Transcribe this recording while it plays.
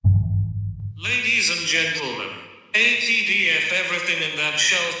Ladies and gentlemen, ATDF everything in that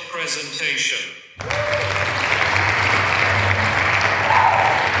shelf presentation.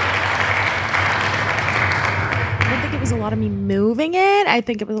 I don't think it was a lot of me moving it. I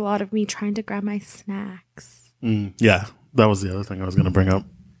think it was a lot of me trying to grab my snacks. Yeah, that was the other thing I was going to bring up.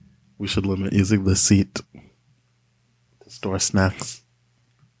 We should limit using the seat to store snacks.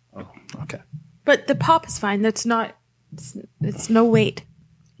 Oh, okay. But the pop is fine. That's not, it's no weight.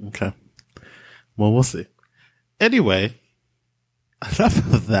 Okay. Well, we'll see. Anyway, enough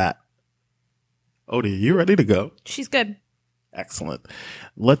of that. Odie, you ready to go? She's good. Excellent.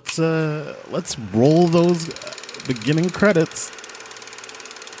 Let's roll those beginning credits.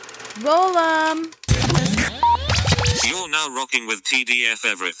 Roll 'em. You're now rocking with TDF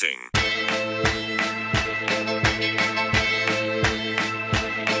everything.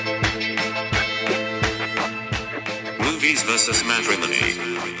 Movies versus matrimony.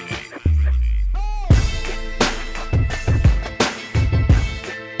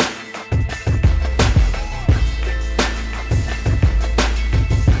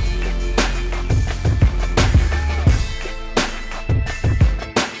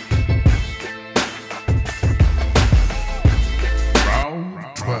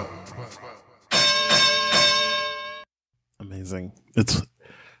 Amazing. It's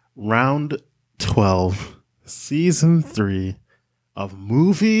round 12, season 3 of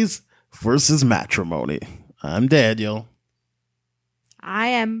Movies versus Matrimony. I'm Daniel. I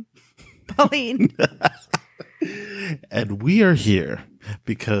am Pauline. And we are here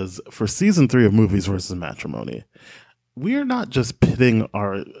because for season 3 of Movies versus Matrimony, we are not just pitting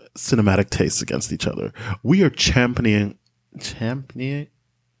our cinematic tastes against each other. We are championing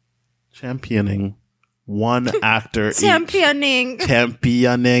one actor Championing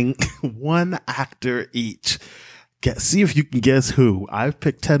one actor each. See if you can guess who. I've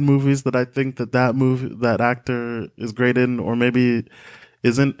picked 10 movies that I think that actor is great in, or maybe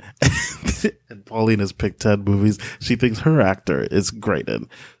isn't. And Pauline has picked 10 movies she thinks her actor is great in.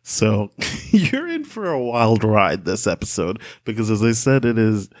 So you're in for a wild ride this episode because, as I said,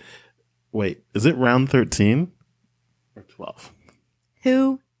 is it round 13 or 12?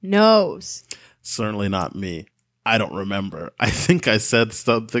 Who knows? Certainly not me. I don't remember. I think I said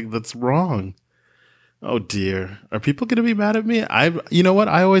something that's wrong. Oh dear. Are people going to be mad at me? You know what?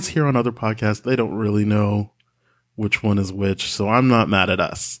 I always hear on other podcasts, they don't really know which one is which. So I'm not mad at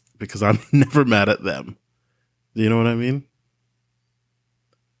us because I'm never mad at them. Do you know what I mean?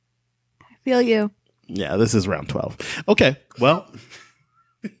 I feel you. Yeah, this is round 12. Okay. Well,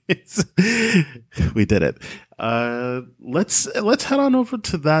 we did it. Let's head on over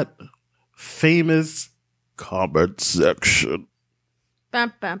to that famous comment section.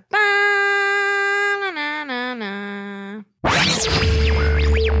 Ba, ba, ba, na, na, na, na.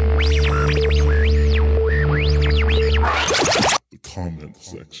 The comment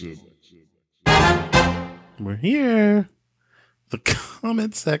section. We're here. The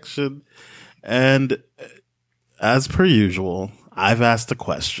comment section. And as per usual, I've asked a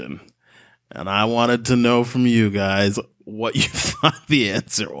question. And I wanted to know from you guys what you thought the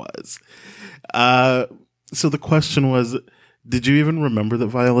answer was. So the question was, did you even remember that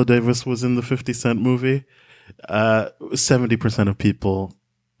Viola Davis was in the 50 Cent movie? 70% of people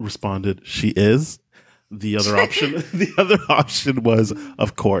responded, she is. The other option was,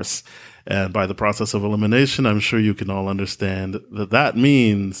 of course. And by the process of elimination, I'm sure you can all understand that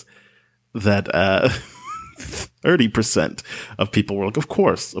means that 30% of people were like, of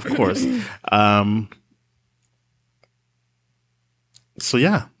course. So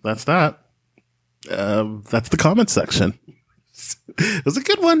yeah, that's that. That's the comment section. It was a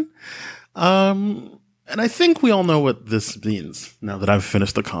good one. And I think we all know what this means now that I've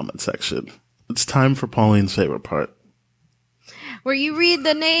finished the comment section. It's time for Pauline's favorite part. Where you read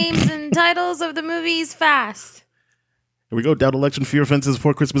the names and titles of the movies fast. Here we go. Doubt election, fear fences,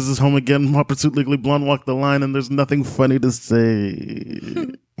 For Christmas is Home Again, Hot Pursuit, Legally Blonde, Walk the Line, and there's nothing funny to say.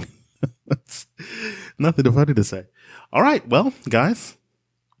 Nothing funny to say. All right. Well, guys,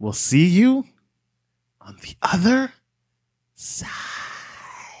 we'll see you on the other side.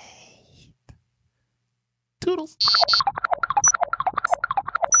 Toodles.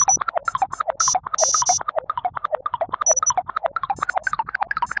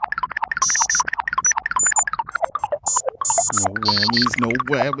 No whammies, no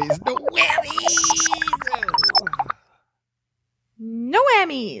whammies, no whammies. No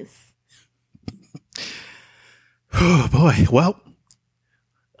whammies. Oh, boy. Well,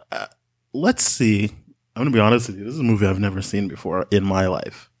 let's see. I'm going to be honest with you. This is a movie I've never seen before in my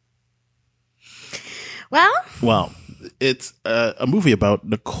life. Well, It's a movie about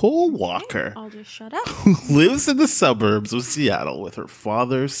Nicole Walker, I'll just shut up. who lives in the suburbs of Seattle with her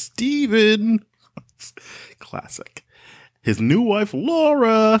father, Steven. Classic. His new wife,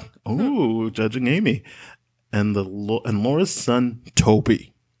 Laura. Oh, Judging Amy. And Laura's son,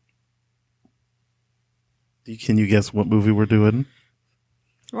 Toby. Can you guess what movie we're doing?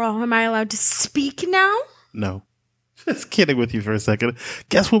 Well, am I allowed to speak now? No. Just kidding with you for a second.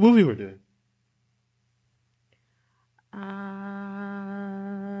 Guess what movie we're doing?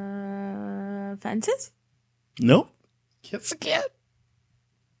 Fences? Nope. Guess again.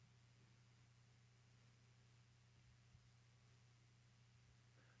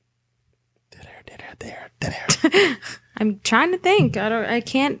 There. I'm trying to think. I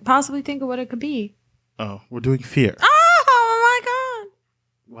can't possibly think of what it could be. Oh, we're doing Fear. Oh my god.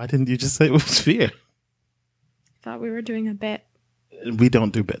 Why didn't you just say it was Fear? Thought we were doing a bit. We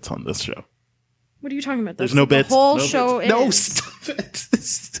don't do bits on this show. What are you talking about? There's no bits. The whole No show bits. No, is. stop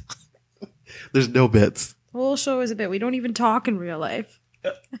it. There's no bits. The whole show is a bit. We don't even talk in real life.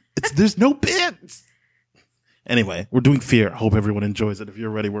 There's no bits. Anyway, we're doing Fear. Hope everyone enjoys it. If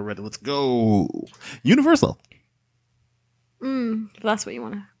you're ready, we're ready. Let's go. Universal. If that's what you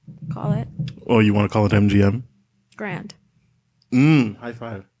want to call it. Oh, you want to call it MGM? Grand. High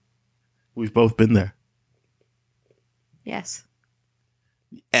five. We've both been there. Yes.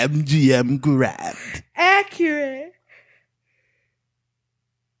 MGM Grand. Accurate.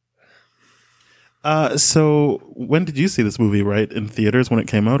 So when did you see this movie? Right in theaters when it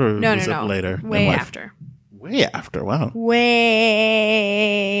came out, or No. it later? Way in life? after. Way after. Wow. Way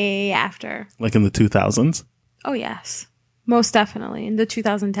after. Like in the 2000s. Oh yes, most definitely in the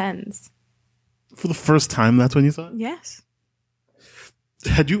 2010s. For the first time, that's when you saw it. Yes.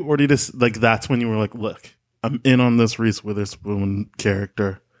 Had you already just like that's when you were like, look, I'm in on this Reese Witherspoon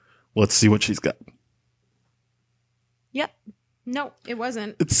character. Let's see what she's got. Yep. No, it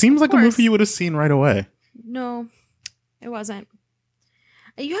wasn't. It seems like a course. movie you would have seen right away. No, it wasn't.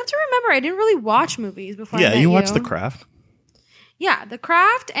 You have to remember, I didn't really watch movies before. I Yeah, met you watched The Craft. Yeah, The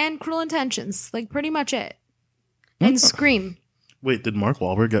Craft and Cruel Intentions, like pretty much it. And Scream. Wait, did Mark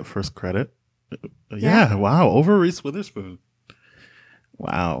Wahlberg get first credit? Yeah. Yeah. Wow, over Reese Witherspoon.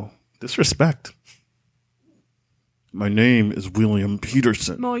 Wow, disrespect. My name is William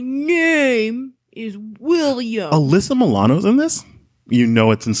Peterson. My name is William. Alyssa Milano's in this? You know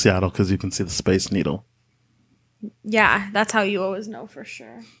it's in Seattle because you can see the Space Needle. Yeah, that's how you always know for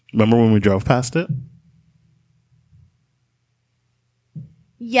sure. Remember when we drove past it?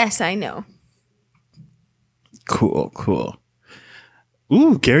 Yes, I know. Cool.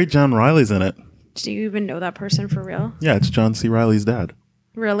 Ooh, Gary John Riley's in it. Do you even know that person for real? Yeah, it's John C. Riley's dad.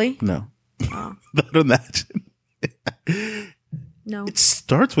 Really? No. Oh, Not imagine. no. It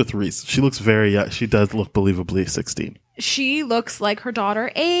starts with Reese. She looks very young. She does look believably 16. She looks like her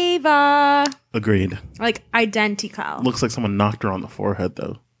daughter Ava. Agreed. Like identical. Looks like someone knocked her on the forehead,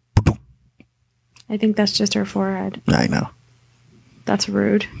 though. I think that's just her forehead. I know. That's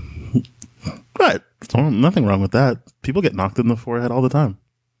rude. But nothing wrong with that. People get knocked in the forehead all the time.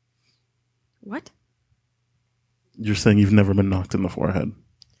 What? You're saying you've never been knocked in the forehead.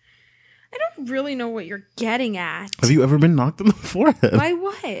 I don't really know what you're getting at. Have you ever been knocked in the forehead? By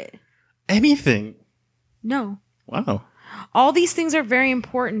what? Anything. No. Wow. All these things are very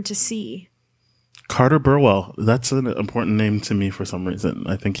important to see. Carter Burwell. That's an important name to me for some reason.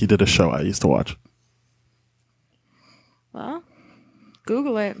 I think he did a show I used to watch. Well,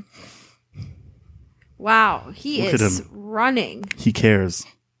 Google it. Wow, he Look at is him. running. He cares.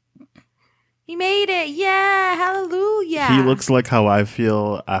 He made it. Yeah, hallelujah. He looks like how I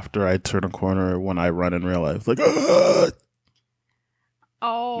feel after I turn a corner when I run in real life. Like, "Ugh!"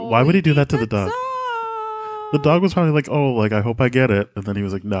 Oh, Why would he do that to the puts dog? up. The dog was probably like, oh, like, I hope I get it. And then he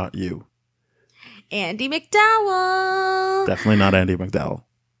was like, not you. Andy McDowell. Definitely not Andy McDowell.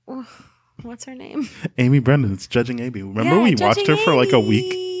 What's her name? Amy Brendan. It's Judging Amy. Remember Yeah, we watched her Judging for like a Amy.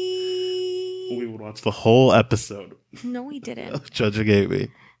 week? We would watch the whole episode No, we didn't. of Judging Amy.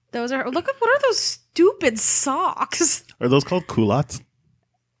 Those are. Look at what are those stupid socks? Are those called culottes?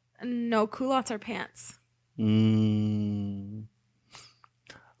 No, culottes are pants.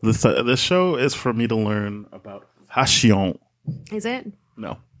 This show is for me to learn about fashion. Is it?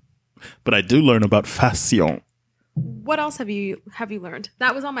 No. But I do learn about fashion. What else have you learned?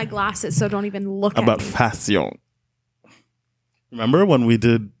 That was on my glasses, so don't even look About at me. fashion. Remember when we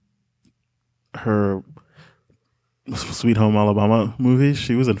did her Sweet Home Alabama movie?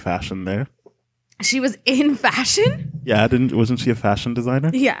 She was in fashion there. She was in fashion? Yeah, wasn't she a fashion designer?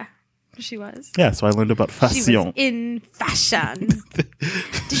 Yeah. She was. Yeah, so I learned about She fashion. was in fashion.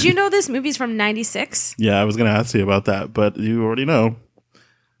 Did you know this movie's from 96? Yeah, I was going to ask you about that, but you already know.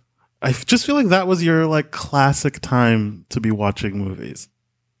 I just feel like that was your like classic time to be watching movies.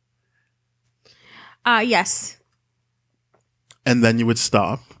 Yes. And then you would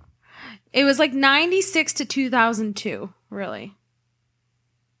stop. It was like 96 to 2002, really.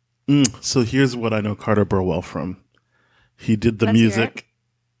 So here's what I know Carter Burwell from. He did the Let's hear music.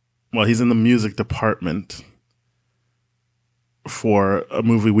 Well, he's in the music department for a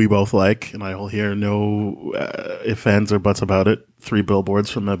movie we both like, and I will hear no ifs, ands, or buts about it. 3 Billboards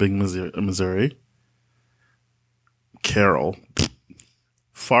from Ebbing, Missouri. Carol.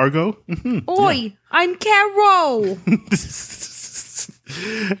 Fargo. Oi, I'm Carol.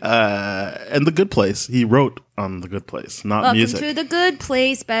 And The Good Place. He wrote on The Good Place, not Welcome music. to the good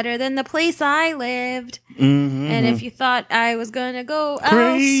place, better than the place I lived. Mhm. And if you thought I was gonna go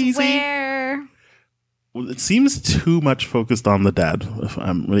Crazy. elsewhere, Well, it seems too much focused on the dad, if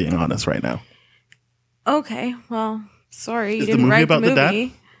I'm being honest right now. okay, well, sorry, you Is the didn't movie write about the the dad?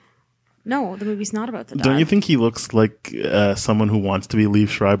 movie. No, the movie's not about the dad. Don't you think he looks like someone who wants to be Liev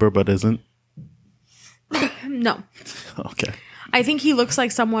Schreiber but isn't? No. Okay. I think he looks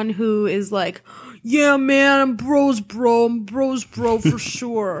like someone who is like, yeah, man, I'm bros bro for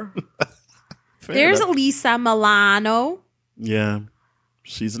sure. There's enough. Lisa Milano. Yeah.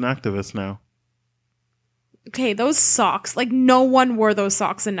 She's an activist now. Okay, those socks. Like, no one wore those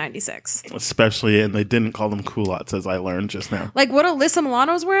socks in 96. Especially, and they didn't call them culottes, as I learned just now. Like, what Alyssa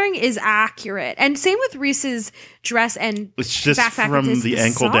Milano's wearing is accurate. And same with Reese's dress and It's just backpack. from It's the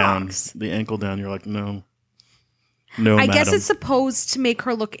ankle socks. down. The ankle down, you're like, no. No, I guess madam. it's supposed to make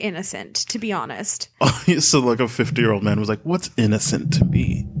her look innocent, to be honest. So like a 50-year-old man was like, what's innocent to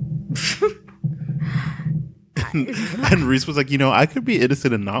me? And Reese was like, I could be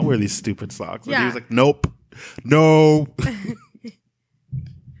innocent and not wear these stupid socks. And he Yeah. was like, nope. No.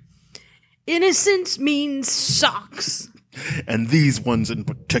 Innocence means socks. And these ones in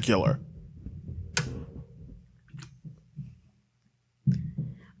particular.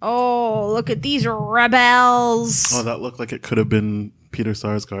 Oh, look at these rebels. Oh, that looked like it could have been Peter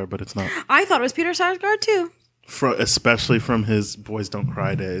Sarsgaard, but it's not. I thought it was Peter Sarsgaard, too. Especially from his Boys Don't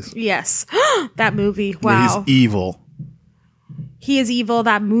Cry days. Yes. That movie. Where Wow. he's evil. He is evil.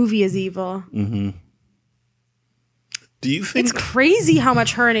 That movie is evil. Do you think... It's crazy how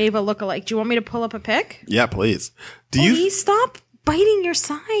much her and Ava look alike. Do you want me to pull up a pic? Yeah, please. Do you Please stop biting your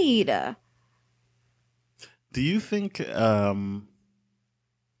side. think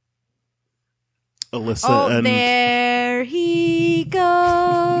Alyssa Oh, and... there he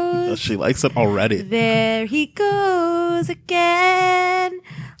goes. She likes it already. There he goes again.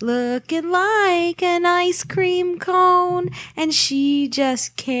 Looking like an ice cream cone. And she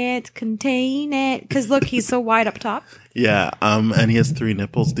just can't contain it. Because look, he's so wide up top. Yeah, and he has 3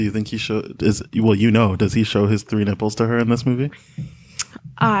 nipples. Do you think he does he show his 3 nipples to her in this movie?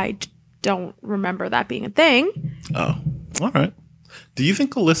 I don't remember that being a thing. Oh, all right. Do you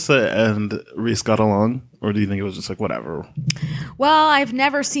think Alyssa and Reese got along? Or do you think it was just like, whatever? Well, I've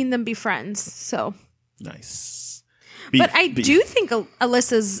never seen them be friends, so. Nice. But I Beef. do think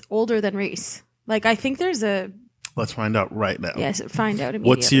Alyssa's older than Reese. Like, I think there's a... Let's find out right now. Yes, find out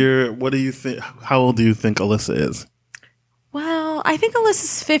immediately. What do you think, how old do you think Alyssa is? Well, I think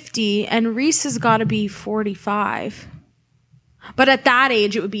Alyssa's 50 and Reese has got to be 45. But at that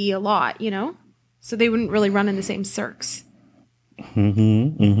age, it would be a lot, So they wouldn't really run in the same circs.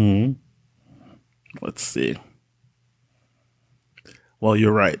 Let's see. Well,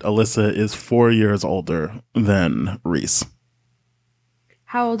 you're right. Alyssa is 4 years older than Reese.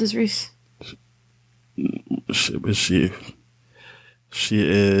 How old is Reese? She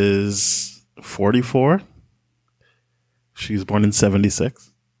is 44. She's born in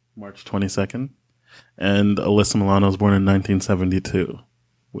 76, March 22nd. And Alyssa Milano was born in 1972,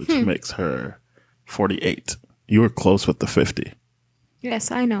 which makes her 48. You were close with the 50. Yes,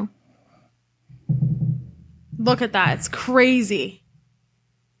 I know. Look at that. It's crazy.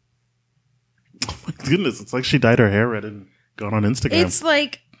 Oh my goodness, it's like she dyed her hair red and got on Instagram. It's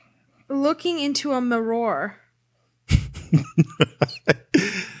like looking into a mirror.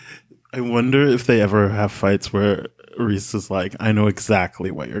 I wonder if they ever have fights where Reese is like, I know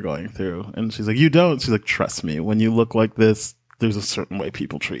exactly what you're going through. And she's like, you don't. She's like, trust me, when you look like this, there's a certain way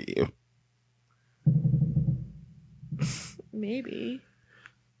people treat you. Maybe.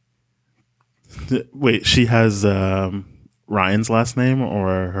 Wait, she has Ryan's last name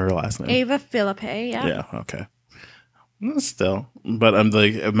or her last name? Ava Philippe, yeah. Yeah, okay. Still. But I'm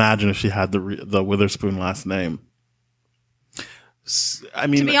like, imagine if she had the Witherspoon last name. I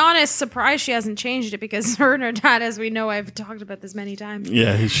mean, To be honest, surprised she hasn't changed it because her and her dad, as we know, I've talked about this many times.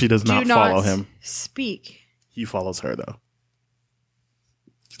 yeah, she does not follow him. Speak. He follows her, though.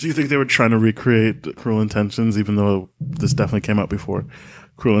 Do you think they were trying to recreate Cruel Intentions, even though this definitely came out before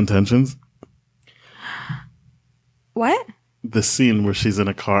Cruel Intentions? What? The scene where she's in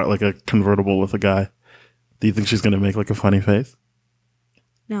a car, like a convertible with a guy. Do you think she's going to make like a funny face?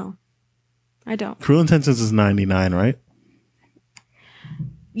 No, I don't. Cruel Intentions is 99, right?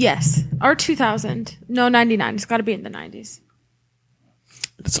 Yes. Or 2000. No, 99. It's got to be in the 90s.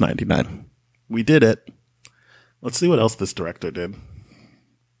 It's 99. We did it. Let's see what else this director did.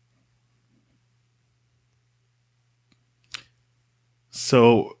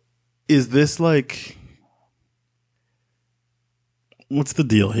 So, is this like... What's the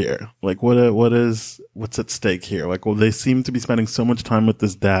deal here? Like, what's at stake here? Like, well, they seem to be spending so much time with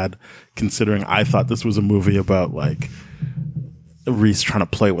this dad, considering I thought this was a movie about, like, Reese trying to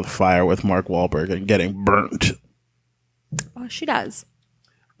play with fire with Mark Wahlberg and getting burnt. Oh, she does.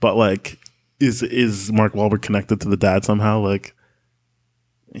 But, like, is Mark Wahlberg connected to the dad somehow? Like,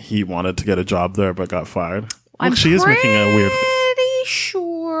 he wanted to get a job there but got fired? I'm Look, she is making a weird... pretty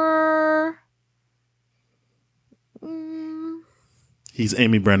sure... He's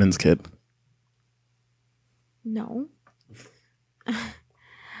Amy Brennan's kid. No.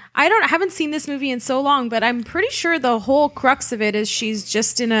 I haven't seen this movie in so long, but I'm pretty sure the whole crux of it is she's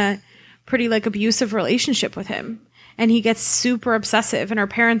just in a pretty like abusive relationship with him. And he gets super obsessive and her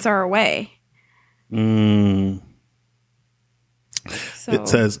parents are away. So, It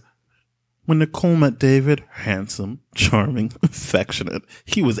says, when Nicole met David, handsome, charming, affectionate,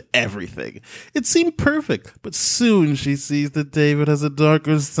 he was everything. It seemed perfect, but soon she sees that David has a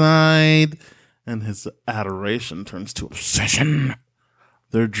darker side, and his adoration turns to obsession.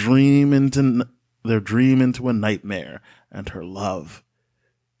 Their dream into a nightmare, and her love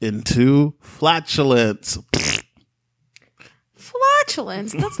into flatulence.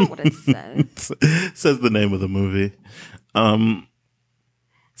 flatulence. That's not what it says. It says the name of the movie.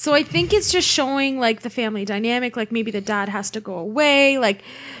 So I think it's just showing like the family dynamic, like maybe the dad has to go away. Like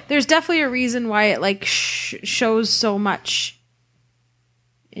there's definitely a reason why it like shows so much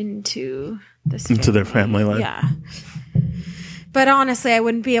into this into their family life. Yeah. But honestly, I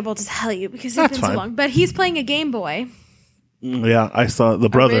wouldn't be able to tell you because it's been so long. But he's playing a Game Boy. Yeah, I saw the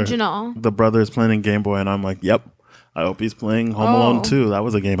brother. Original. The brother is playing a Game Boy, and I'm like, yep. I hope he's playing Home Alone 2. That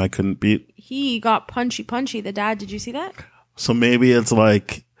was a game I couldn't beat. He got punchy. The dad, did you see that? So maybe it's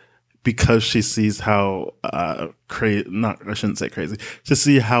like because she sees how I shouldn't say crazy, to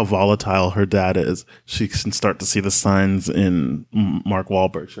see how volatile her dad is, she can start to see the signs in Mark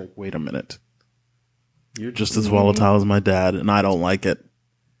Wahlberg. She's like, wait a minute. You're just as volatile as my dad, and I don't like it.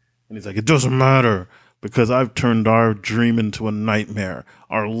 And he's like, it doesn't matter because I've turned our dream into a nightmare,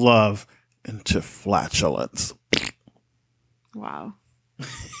 our love into flatulence. Wow.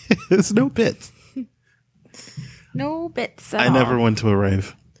 There's no bits. No bits I never went to a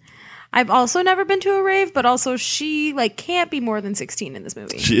rave. I've also never been to a rave, but also she like can't be more than 16 in this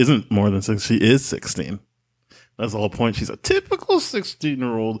movie. She isn't more than 6. She is 16. That's the whole point. She's a typical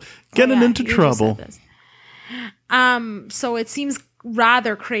 16-year-old getting into trouble. So it seems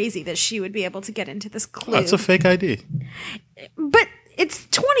rather crazy that she would be able to get into this clue. That's a fake ID. But it's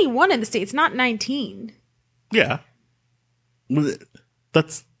 21 in the States, not 19. Yeah.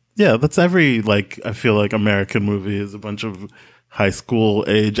 That's every, like, I feel like American movie is a bunch of high school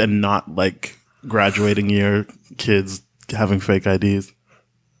age and not like graduating year kids having fake IDs.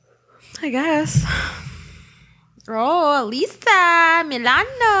 I guess. Oh, Lisa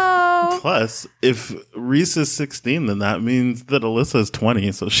Milano. Plus, if Reese is 16, then that means that Alyssa is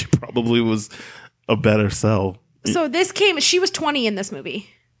 20, so she probably was a better sell. So she was 20 in this movie.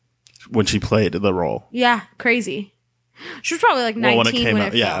 When she played the role. Yeah, crazy. She was probably like 19 when it came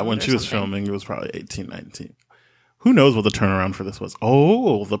out. Yeah, when she was filming, it was probably 18, 19. Who knows what the turnaround for this was?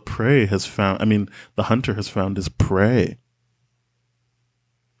 Oh, the hunter has found his prey.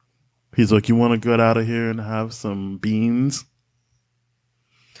 He's like, you want to get out of here and have some beans?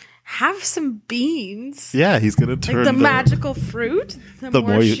 Have some beans? Yeah, he's going to turn like the magical fruit? The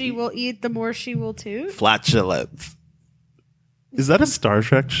more she will eat, the more she will too? Flatulence. Is that a Star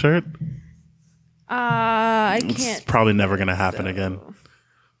Trek shirt? I can't. It's probably never going to happen again.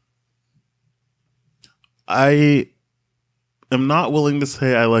 I am not willing to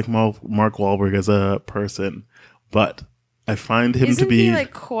say I like Mark Wahlberg as a person, but I find him to be he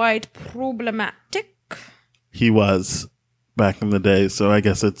like quite problematic. He was back in the day, so I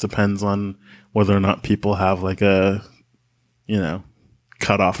guess it depends on whether or not people have like a,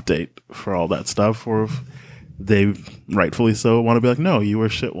 cutoff date for all that stuff, or if they rightfully so want to be like, no, you were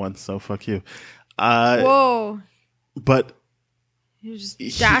shit once, so fuck you. Whoa. But You just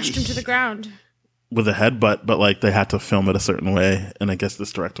dashed him to the ground. with a headbutt, but like they had to film it a certain way, and I guess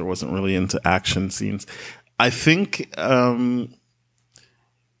this director wasn't really into action scenes. I think wow,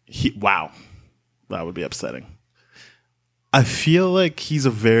 that would be upsetting. I feel like he's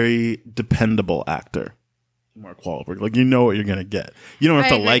a very dependable actor, Mark Wahlberg. Like, you know what you're gonna get. You don't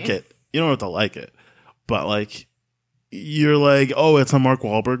have to like it. You don't have to like it, but like you're like, oh, it's a Mark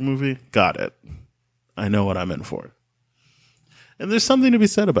Wahlberg movie. Got it. I know what I'm in for. And there's something to be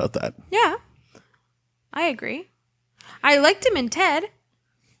said about that. Yeah. I agree. I liked him in Ted.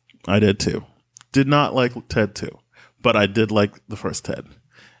 I did too. Did not like Ted 2, but I did like the first Ted.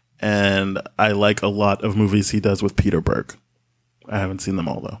 And I like a lot of movies he does with Peter Berg. I haven't seen them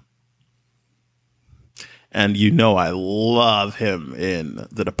all, though. And you know I love him in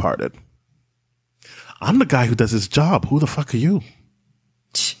The Departed. I'm the guy who does his job. Who the fuck are you?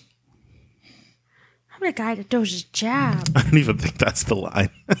 I'm the guy that does his job. I don't even think that's the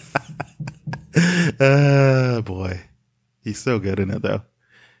line. Oh, boy. He's so good in it, though.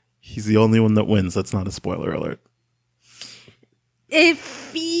 He's the only one that wins. That's not a spoiler alert. It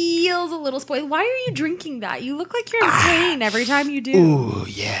feels a little spoiled. Why are you drinking that? You look like you're in pain every time you do. Ooh,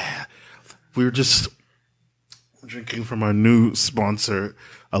 yeah. We were just drinking from our new sponsor,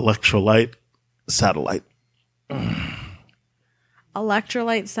 Electrolyte Satellite.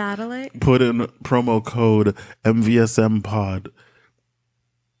 Electrolyte Satellite? Put in promo code MVSM Pod.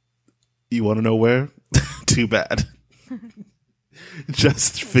 You want to know where? Too bad.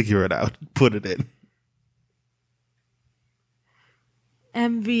 Just figure it out. Put it in.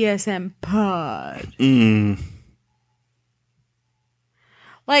 MVSM Pod. Mm.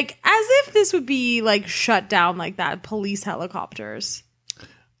 Like, as if this would be, like, shut down like that. Police helicopters.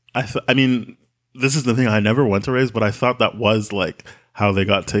 I mean, this is the thing. I never went to raves, but I thought that was, like, how they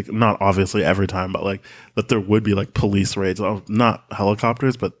got taken. Not obviously every time, but, like, that there would be, like, police raids. Oh, not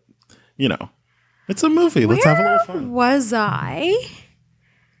helicopters, but, you know. It's a movie. Let's have a little fun. Where was I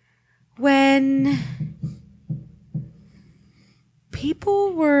when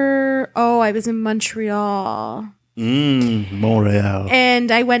people were... Oh, I was in Montreal. Montreal.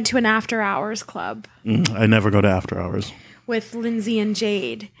 And I went to an after-hours club. I never go to after hours. With Lindsay and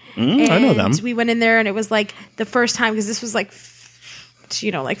Jade. I know them. We went in there and it was like the first time, because this was like,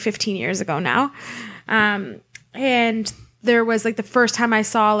 like 15 years ago now. And there was like the first time I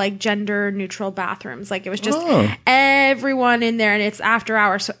saw like gender neutral bathrooms. Like it was just everyone in there, and it's after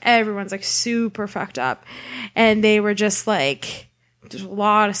hours. So everyone's like super fucked up. And they were just like, there's a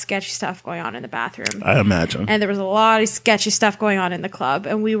lot of sketchy stuff going on in the bathroom. I imagine. And there was a lot of sketchy stuff going on in the club.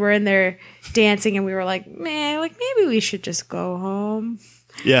 And we were in there dancing, and we were like, man, like maybe we should just go home.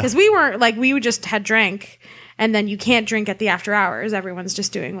 Yeah. Because we weren't like, we just had drank. And then you can't drink at the after hours. Everyone's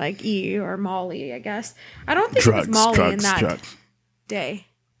just doing like E or Molly, I guess. I don't think it was Molly in that day.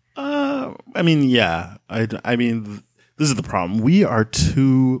 I mean, yeah. I mean, this is the problem. We are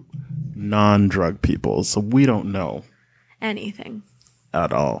two non-drug people, so we don't know anything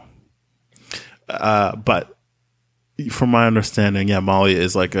at all. But from my understanding, yeah, Molly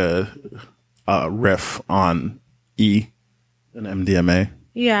is like a riff on E and MDMA.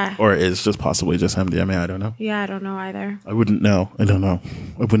 Yeah. Or is just possibly just MDMA. I don't know. Yeah, I don't know either. I wouldn't know. I don't know.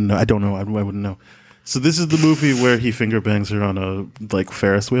 I wouldn't know. I don't know. I wouldn't know. So this is the movie where he finger bangs her on a like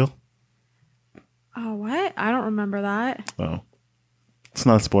Ferris wheel. Oh, what? I don't remember that. Oh, it's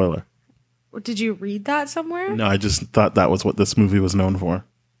not a spoiler. Did you read that somewhere? No, I just thought that was what this movie was known for.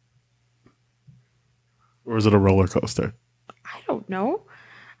 Or is it a roller coaster? I don't know.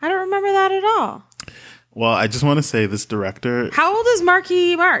 I don't remember that at all. Well, I just want to say this director... How old is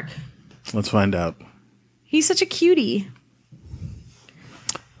Marky Mark? Let's find out. He's such a cutie.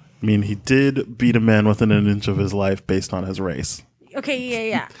 I mean, he did beat a man within an inch of his life based on his race. Okay,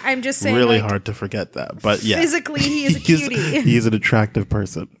 yeah. I'm just saying... Really like, hard to forget that, but yeah. Physically, he is a cutie. He's an attractive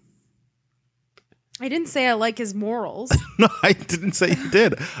person. I didn't say I like his morals. No, I didn't say you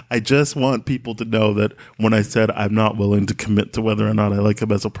did. I just want people to know that when I said I'm not willing to commit to whether or not I like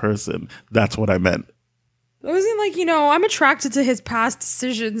him as a person, that's what I meant. It wasn't like, I'm attracted to his past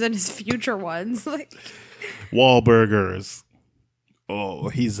decisions and his future ones. Like Wahlburgers. Oh,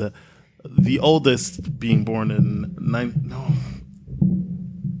 he's the oldest, being born in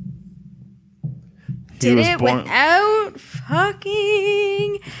Did it without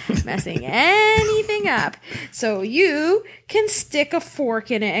fucking messing anything up. So you can stick a fork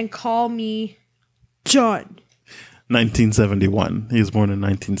in it and call me John. 1971. He was born in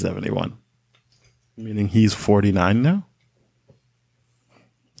 1971. Meaning he's 49 now?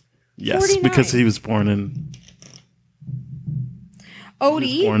 Yes, 49. because he was born in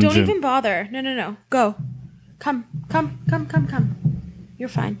Odie, orange don't and- even bother. No. Go. Come. You're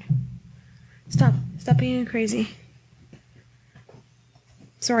fine. Stop being crazy.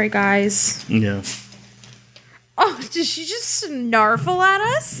 Sorry, guys. Yeah. Oh, did she just snarfle at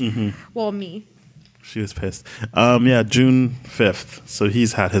us? Mm-hmm. Well, me. She was pissed. Yeah, June 5th. So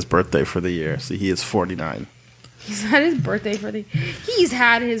he's had his birthday for the year. So he is 49. He's had his birthday for the... He's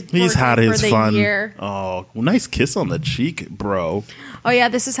had his birthday He's had his for the fun. year. Oh, nice kiss on the cheek, bro. Oh, yeah,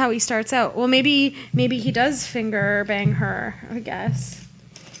 this is how he starts out. Well, maybe he does finger bang her, I guess.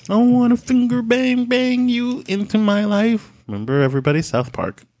 I want to finger bang you into my life. Remember everybody? South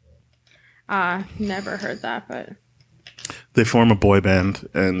Park. Never heard that, but... They form a boy band,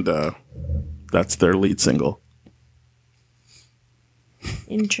 and that's their lead single.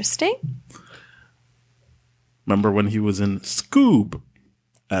 Interesting. Remember when he was in Scoob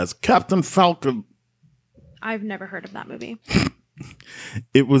as Captain Falcon? I've never heard of that movie.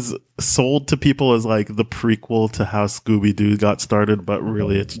 It was sold to people as like the prequel to how Scooby-Doo got started, but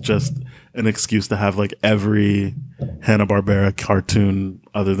really it's just an excuse to have like every Hanna-Barbera cartoon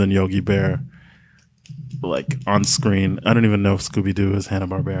other than Yogi Bear like on screen. I don't even know if Scooby-Doo is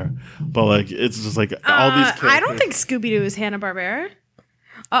Hanna-Barbera, but like it's just like all these characters. I don't think Scooby-Doo is Hanna-Barbera.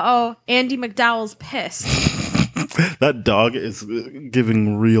 Uh-oh, Andy McDowell's pissed. That dog is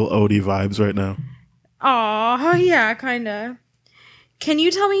giving real Odie vibes right now. Oh, yeah, kind of. Can you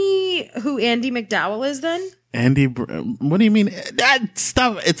tell me who Andy McDowell is then? What do you mean?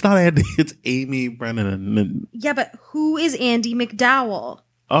 Stop. It's not Andy. It's Amy Brennan. Yeah, but who is Andy McDowell?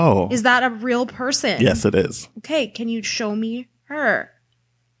 Oh. Is that a real person? Yes, it is. Okay, can you show me her?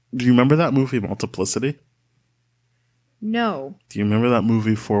 Do you remember that movie Multiplicity? No. Do you remember that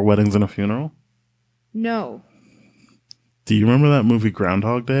movie Four Weddings and a Funeral? No. Do you remember that movie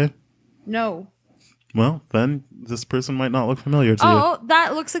Groundhog Day? No. Well, then this person might not look familiar to Oh,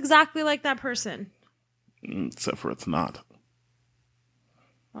 that looks exactly like that person. you. Except for it's not.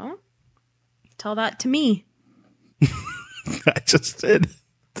 Well, tell that to me. I just did.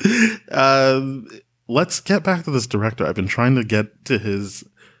 Let's get back to this director. I've been trying to get to his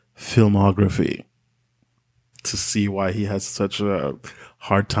filmography to see why he has such a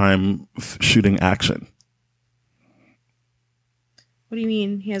hard time shooting action. What do you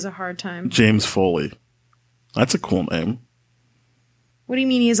mean he has a hard time? James Foley. That's a cool name. What do you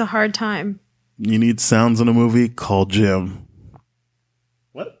mean he has a hard time? You need sounds in a movie? Call Jim.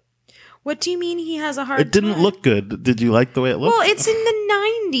 What? What do you mean he has a hard time? It didn't look good. Did you like the way it looked? Well, it's in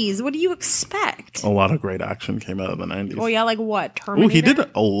the 90s. What do you expect? A lot of great action came out of the 90s. Oh, yeah, like what? Oh, Terminator? he did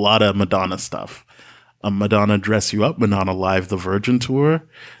a lot of Madonna stuff. Madonna Dress You Up, Madonna Live The Virgin Tour,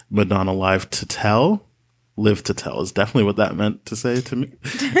 Madonna Live To Tell. Live to Tell is definitely what that meant to say to me.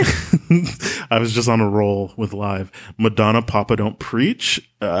 I was just on a roll with Live. Madonna Papa Don't Preach,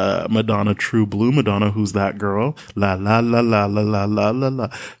 Madonna True Blue, Madonna Who's That Girl, La La La La La La La La La.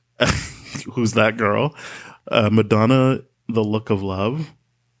 Who's That Girl? Madonna The Look of Love.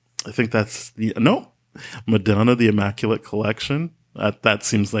 I think that's Madonna The Immaculate Collection. That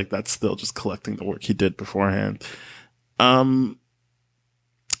seems like that's still just collecting the work he did beforehand.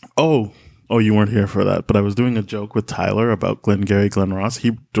 Oh, you weren't here for that, but I was doing a joke with Tyler about Glengarry Glen Ross.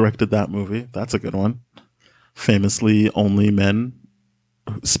 He directed that movie. That's a good one. Famously, only men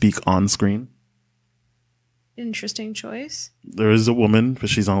speak on screen. Interesting choice. There is a woman, but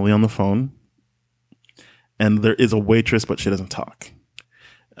she's only on the phone. And there is a waitress, but she doesn't talk.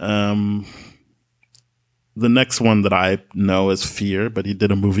 The next one that I know is Fear, but he did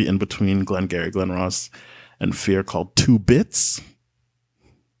a movie in between Glengarry Glen Ross and Fear called Two Bits.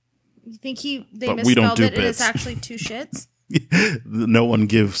 You think they But we don't misspelled do it and it's bits. actually two shits? No one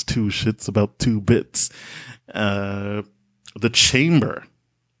gives two shits about 2 bits. The Chamber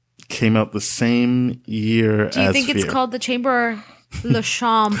came out the same year as Do you think it's Fear. called The Chamber or Le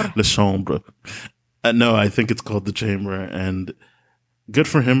Chambre? Le Chambre. No, I think it's called The Chamber, and good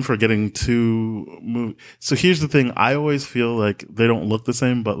for him for getting 2 movies. So here's the thing. I always feel like they don't look the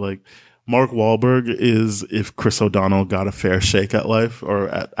same, but like Mark Wahlberg is if Chris O'Donnell got a fair shake at life or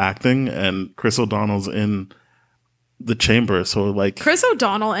at acting, and Chris O'Donnell's in The Chamber. So like Chris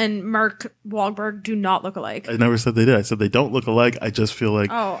O'Donnell and Mark Wahlberg do not look alike. I never said they did. I said they don't look alike. I just feel like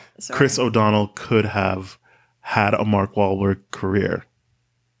Oh, sorry. Chris O'Donnell could have had a Mark Wahlberg career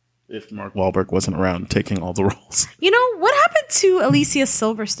if Mark Wahlberg wasn't around taking all the roles. You know, what happened to Alicia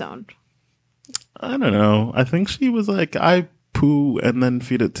Silverstone? I don't know. I think she was like, I poo and then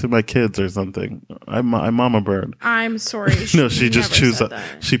feed it to my kids or something. I'm mama bird. I'm sorry. No, she just never chews said up.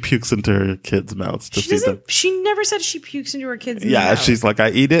 that. She pukes into her kids' mouths to She feed them. doesn't. She never said she pukes into her kids. Yeah, she's like,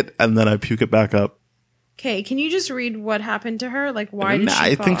 I eat it and then I puke it back up. Okay, can you just read what happened to her? Like, why did she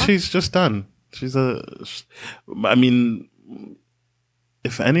I fall think off? she's just done. I mean,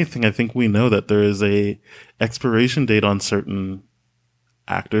 if anything, I think we know that there is a expiration date on certain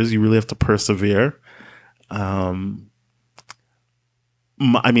actors. You really have to persevere. I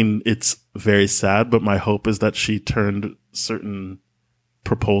mean, it's very sad, but my hope is that she turned certain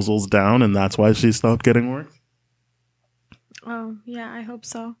proposals down, and that's why she stopped getting work. Oh, yeah, I hope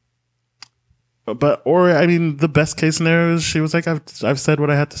so. I mean, the best case scenario is she was like, I've said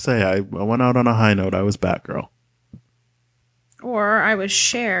what I had to say. I went out on a high note. I was Batgirl. Or I was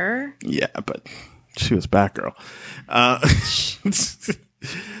Cher. Yeah, but she was Batgirl.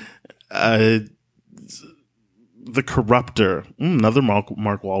 The Corruptor, another Mark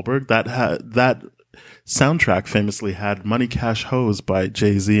Wahlberg. That soundtrack famously had "Money Cash Hoes" by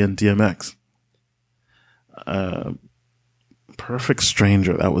Jay-Z and DMX. Perfect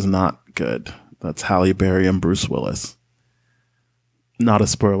Stranger. That was not good. That's Halle Berry and Bruce Willis. Not a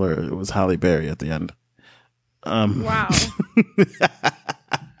spoiler. It was Halle Berry at the end. Wow.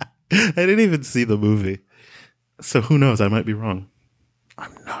 I didn't even see the movie. So who knows? I might be wrong.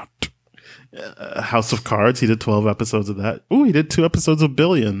 I'm not. House of Cards. He did 12 episodes of that. Ooh, he did 2 episodes of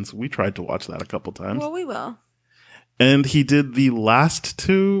Billions. We tried to watch that a couple times. Well, we will. And he did the last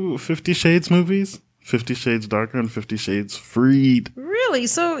 2 50 Shades movies. 50 Shades Darker and 50 Shades Freed. Really?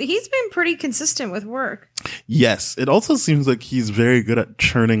 So he's been pretty consistent with work. Yes. It also seems like he's very good at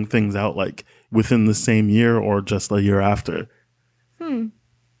churning things out like within the same year or just a year after.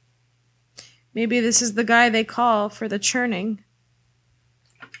 Maybe this is the guy they call for the churning.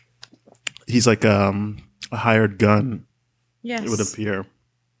 He's like a hired gun. Yes. It would appear.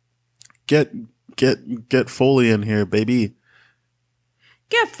 Get Foley in here, baby.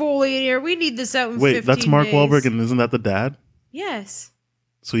 Get Foley in here. We need this out in 15 Wait, days. that's Mark Wahlberg, and isn't that the dad? Yes.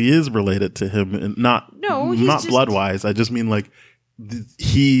 So he is related to him, and He's not just- blood-wise. I just mean like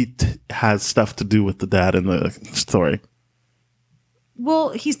he has stuff to do with the dad in the story. Well,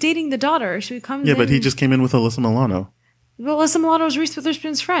 he's dating the daughter. She comes Yeah, in. but he just came in with Alyssa Milano. Well, Alyssa Milano is Reese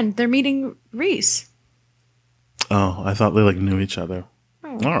Witherspoon's friend. They're meeting Reese. Oh, I thought they like knew each other.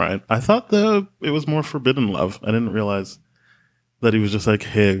 Oh. All right, I thought it was more forbidden love. I didn't realize that he was just like,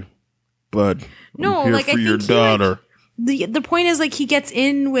 hey, bud, No, I'm here like, I for your think he, like- daughter. The point is, like, he gets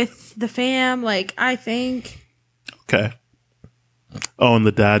in with the fam, like, I think. Okay. Oh, and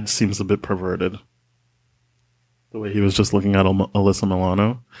the dad seems a bit perverted. The way he was just looking at Alyssa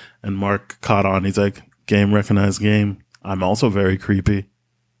Milano. And Mark caught on. He's like, game recognized game. I'm also very creepy.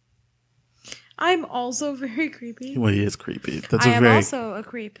 I'm also very creepy. Well, he is creepy. That's I a am very... also a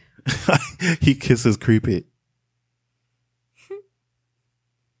creep. He kisses creepy.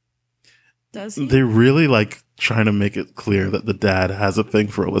 Does he? They really like trying to make it clear that the dad has a thing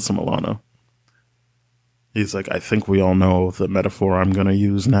for Alyssa Milano. He's like, I think we all know the metaphor I'm going to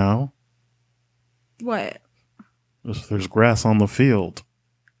use now. What? There's grass on the field.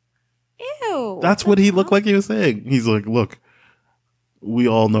 Ew. That's what he looked like he was saying. He's like, look, we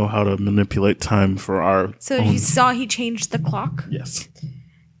all know how to manipulate time for our So own... you saw he changed the clock? Yes.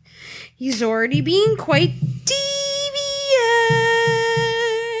 He's already being quite devious.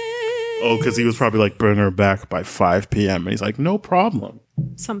 Oh, because he was probably like, bring her back by 5 p.m. And he's like, no problem.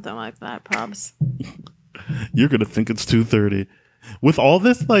 Something like that, probs. You're going to think it's 2:30. With all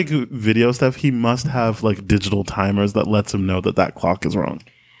this like video stuff, he must have like digital timers that lets him know that clock is wrong.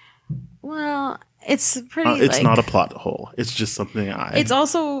 Well, it's pretty. It's like, not a plot hole. It's just something It's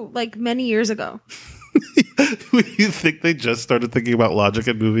also like many years ago. You think they just started thinking about logic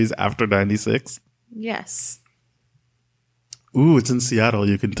in movies after 96? Yes. Ooh, it's in Seattle.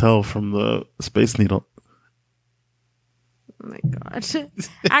 You can tell from the Space Needle. Oh my god.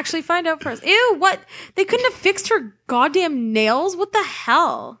 Actually, find out first. Ew, what? They couldn't have fixed her goddamn nails? What the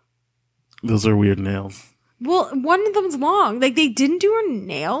hell? Those are weird nails. Well, one of them's long. Like, they didn't do her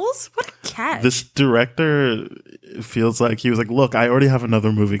nails? What a catch. This director feels like he was like, look, I already have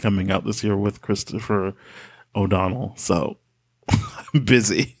another movie coming out this year with Christopher O'Donnell, so I'm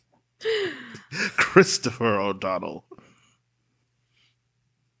busy. Christopher O'Donnell.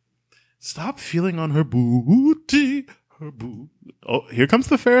 Stop feeling on her booty. Her Oh, here comes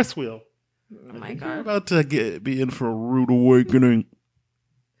the Ferris wheel. Oh my You're god. about to be in for a rude awakening.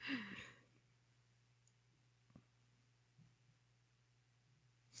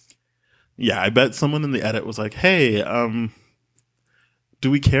 Yeah, I bet someone in the edit was like, hey,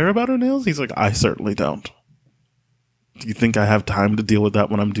 do we care about her nails? He's like, I certainly don't. Do you think I have time to deal with that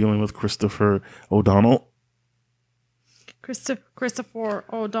when I'm dealing with Christopher O'Donnell? Christopher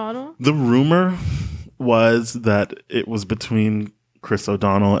O'Donnell? The rumor was that it was between Chris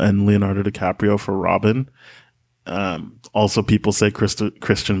O'Donnell and Leonardo DiCaprio for Robin. Also, people say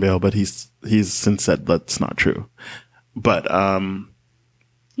Christian Bale, but he's since said that's not true. But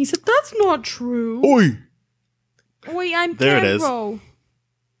He said that's not true. oi, I'm there it is. Pedro.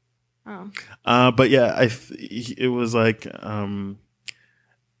 Oh. But yeah, it was like, and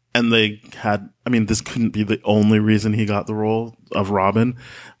they had. I mean, this couldn't be the only reason he got the role of Robin,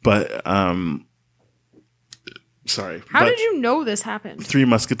 but sorry. How did you know this happened? Three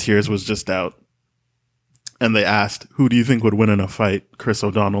Musketeers was just out. And they asked, who do you think would win in a fight, Chris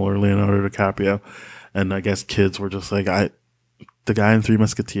O'Donnell or Leonardo DiCaprio? And I guess kids were just like, the guy in Three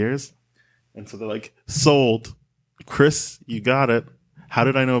Musketeers? And so they're like, sold. Chris, you got it. How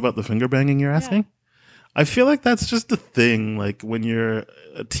did I know about the finger banging you're asking? I feel like that's just a thing. Like when you're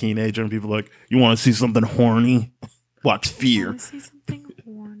a teenager and people are like, you want to see something horny? Watch Fear. See something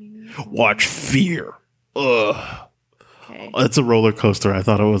horny. Watch Fear. Ugh. Okay. It's a roller coaster. I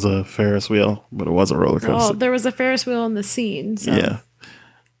thought it was a Ferris wheel, but it was a roller coaster. Well, there was a Ferris wheel in the scene. So. Yeah.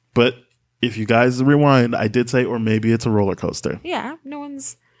 But if you guys rewind, I did say, or maybe it's a roller coaster. Yeah, no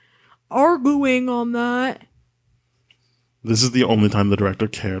one's arguing on that. This is the only time the director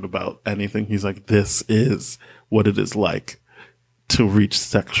cared about anything. He's like, this is what it is like to reach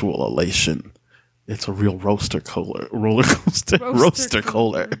sexual elation. It's a real roller coaster.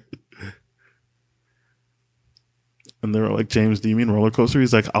 And they were like, James, do you mean roller coaster?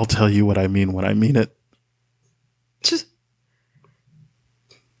 He's like, I'll tell you what I mean when I mean it.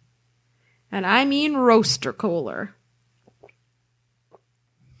 And I mean roaster cooler.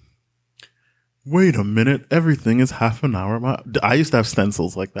 Wait a minute. Everything is half an hour. I used to have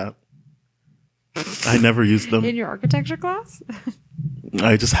stencils like that. I never used them. In your architecture class?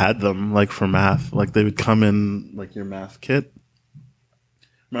 I just had them like for math. Like they would come in like your math kit.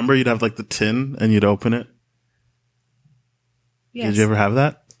 Remember you'd have like the tin and you'd open it? Yes. Did you ever have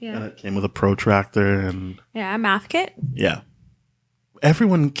that? Yeah. And it came with a protractor and... Yeah, a math kit. Yeah.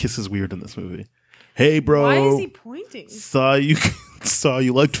 Everyone kisses weird in this movie. Hey, bro. Why is he pointing? Saw you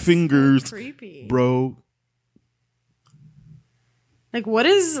liked fingers. So creepy. Bro. Like, what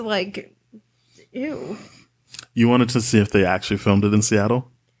is, like... Ew. You wanted to see if they actually filmed it in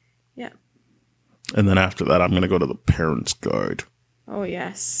Seattle? Yeah. And then after that, I'm going to go to the parents' guide. Oh,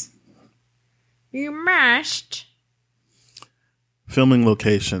 yes. You must... Filming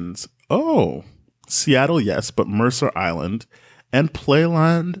locations. Oh, Seattle, yes, but Mercer Island and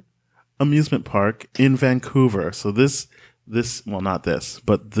Playland Amusement Park in Vancouver. So this, well, not this,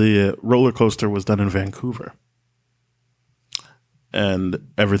 but the roller coaster was done in Vancouver. And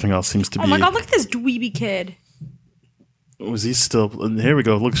everything else seems to be... Oh my god, look at this dweeby kid. Was he still... Here we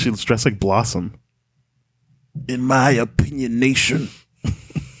go. Look, she's dressed like Blossom. In my opinion, nation.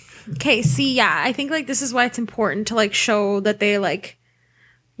 Okay, see, yeah, I think, like, this is why it's important to, like, show that they, like,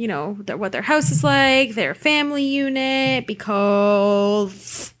 you know, what their house is like, their family unit,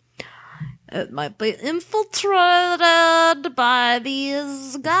 because it might be infiltrated by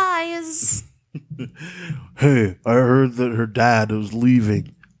these guys. Hey, I heard that her dad was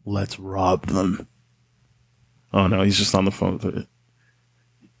leaving. Let's rob them. Oh, no, he's just on the phone with it.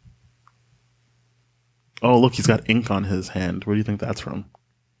 Oh, look, he's got ink on his hand. Where do you think that's from?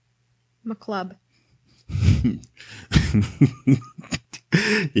 McClub.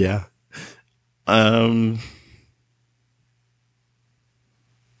 Yeah. Oh,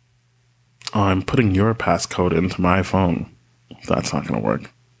 I'm putting your passcode into my phone. That's not going to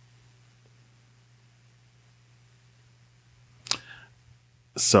work.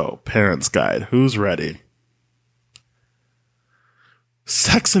 So, parents' guide. Who's ready?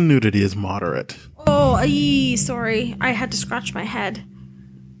 Sex and nudity is moderate. Oh, sorry. I had to scratch my head.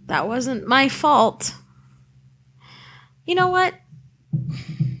 That wasn't my fault. You know what?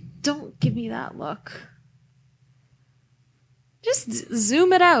 Don't give me that look. Just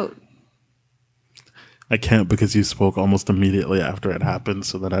zoom it out. I can't because you spoke almost immediately after it happened,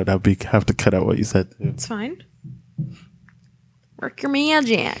 so then I'd have to cut out what you said. It's fine. Work your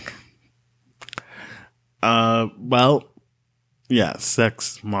magic. Well, yeah,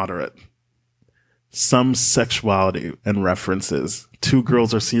 sex moderate. Some sexuality and references. Two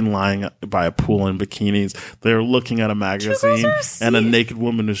girls are seen lying by a pool in bikinis. They're looking at a magazine, and a naked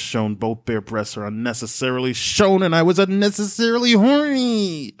woman is shown. Both bare breasts are unnecessarily shown, and I was unnecessarily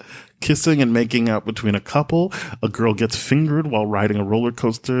horny. Kissing and making out between a couple. A girl gets fingered while riding a roller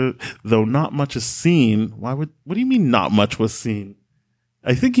coaster, though not much is seen. What do you mean not much was seen?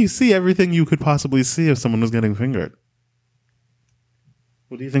 I think you see everything you could possibly see if someone was getting fingered.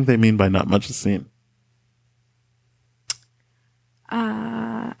 What do you think they mean by not much is seen?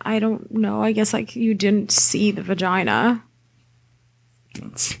 I don't know. I guess, like, you didn't see the vagina.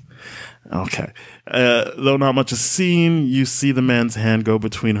 That's okay. Though not much is seen, you see the man's hand go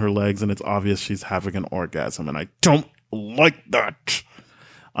between her legs, and it's obvious she's having an orgasm, and I don't like that.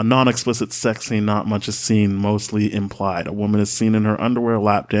 A non-explicit sex scene, not much is seen, mostly implied. A woman is seen in her underwear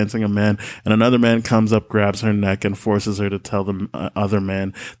lap dancing a man, and another man comes up, grabs her neck, and forces her to tell the other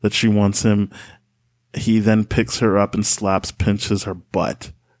man that she wants him. He then picks her up and slaps, pinches her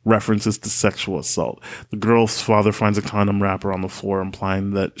butt. References to sexual assault. The girl's father finds a condom wrapper on the floor,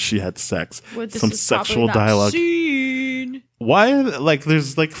 implying that she had sex. Some sexual dialogue. Scene. Why? Like,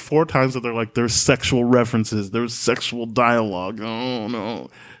 there's like 4 times that they're like, there's sexual references, there's sexual dialogue. Oh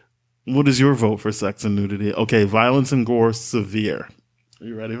no. What is your vote for sex and nudity? Okay, violence and gore, severe. Are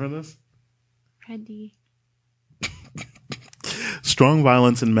you ready for this? Ready. Strong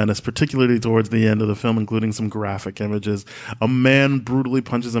violence and menace, particularly towards the end of the film, including some graphic images. A man brutally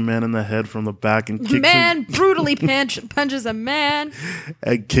punches a man in the head from the back and kicks him. Brutally punches a man.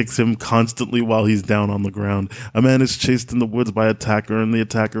 And kicks him constantly while he's down on the ground. A man is chased in the woods by an attacker, and the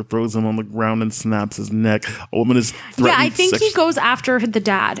attacker throws him on the ground and snaps his neck. A woman is threatened. Yeah, I think he goes after the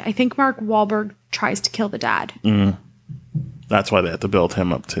dad. I think Mark Wahlberg tries to kill the dad. That's why they had to build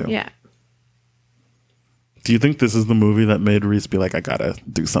him up too. Yeah. Do you think this is the movie that made Reese be like, I gotta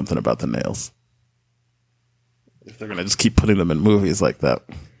do something about the nails? If they're gonna just keep putting them in movies like that.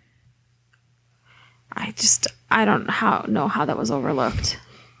 I don't know how that was overlooked.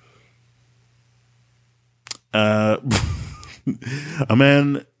 A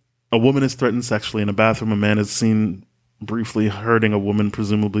woman is threatened sexually in a bathroom. A man is seen briefly hurting a woman,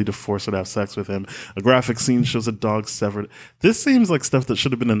 presumably to force her to have sex with him. A graphic scene shows a dog severed. This seems like stuff that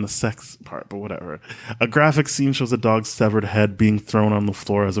should have been in the sex part, but whatever. A graphic scene shows a dog's severed head being thrown on the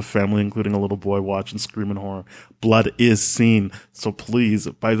floor as a family, including a little boy, watch and scream in horror. Blood is seen, so please,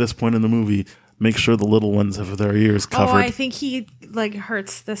 by this point in the movie, make sure the little ones have their ears covered. Oh, I think he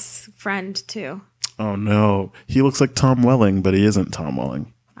hurts this friend too. Oh no, he looks like Tom Welling, but he isn't Tom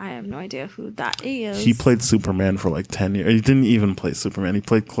Welling. I have no idea who that is. He played Superman for like 10 years. He didn't even play Superman. He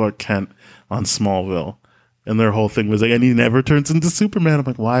played Clark Kent on Smallville. And their whole thing was like, and he never turns into Superman. I'm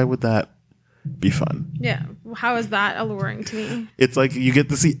like, why would that be fun? Yeah. How is that alluring to me? It's like you get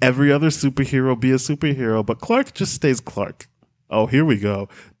to see every other superhero be a superhero, but Clark just stays Clark. Oh, here we go.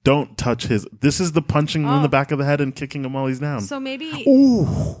 Don't touch his. This is the punching him in the back of the head and kicking him while he's down. So maybe.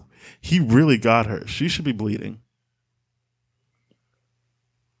 Ooh, he really got her. She should be bleeding.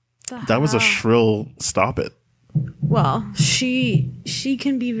 That was a shrill stop it. Well, she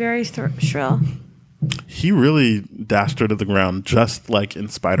can be very shrill. He really dashed her to the ground, just like in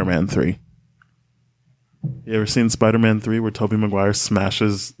Spider-Man 3. You ever seen Spider-Man 3 where Tobey Maguire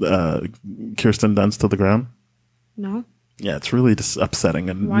smashes Kirsten Dunst to the ground? No. Yeah, it's really just upsetting.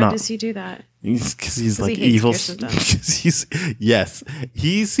 And why does he do that? Because he's like he hates evil. Kirsten Dunst. Yes,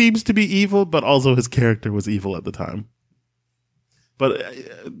 he seems to be evil, but also his character was evil at the time. But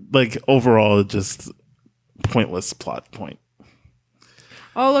like overall, just pointless plot point.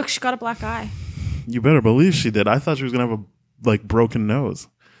 Oh, look, she got a black eye. You better believe she did. I thought she was gonna have a broken nose.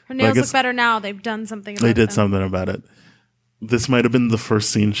 Her nails look better now. They've done something about it. They did something about it. This might have been the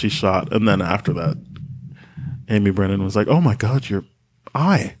first scene she shot, and then after that, Amy Brennan was like, "Oh my God, your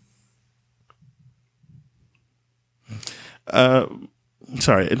eye."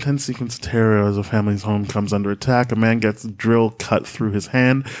 Intense sequence of terror as a family's home comes under attack. A man gets a drill cut through his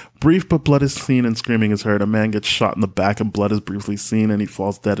hand. Brief, but blood is seen and screaming is heard. A man gets shot in the back and blood is briefly seen and he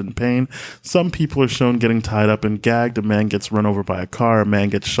falls dead in pain. Some people are shown getting tied up and gagged. A man gets run over by a car. A man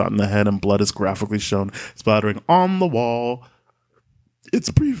gets shot in the head and blood is graphically shown splattering on the wall. It's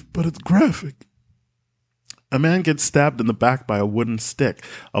brief, but it's graphic. A man gets stabbed in the back by a wooden stick.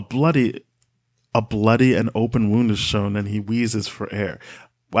 A bloody and open wound is shown, and he wheezes for air.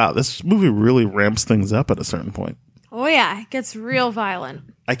 Wow, this movie really ramps things up at a certain point. Oh yeah, it gets real violent.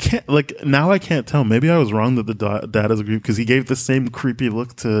 I can't tell. Maybe I was wrong that the dad is a creep because he gave the same creepy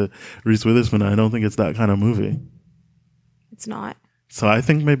look to Reese Witherspoon. I don't think it's that kind of movie. It's not. So I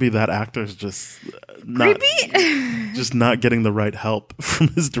think maybe that actor's just not creepy, just not getting the right help from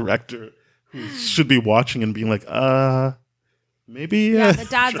his director, who should be watching and being like, maybe. Yeah, the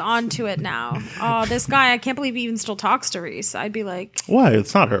dad's onto it now. Oh, this guy, I can't believe he even still talks to Reese. I'd be like... Why?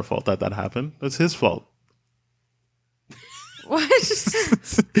 It's not her fault that happened. It's his fault. What?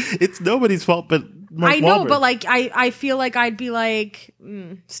 It's nobody's fault but Mark I know, Wahlberg. but like, I feel like I'd be like,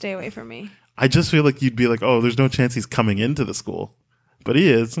 stay away from me. I just feel like you'd be like, oh, there's no chance he's coming into the school. But he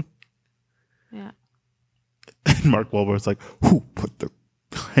is. Yeah. And Mark Wahlberg's like, who put their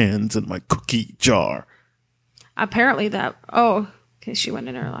hands in my cookie jar? Apparently that... Oh, okay, she went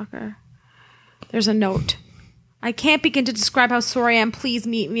in her locker. There's a note. I can't begin to describe how sorry I am. Please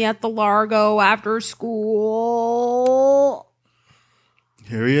meet me at the Largo after school.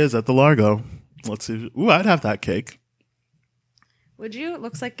 Here he is at the Largo. Let's see. Ooh, I'd have that cake. Would you? It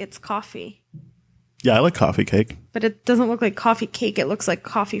looks like it's coffee. Yeah, I like coffee cake. But it doesn't look like coffee cake. It looks like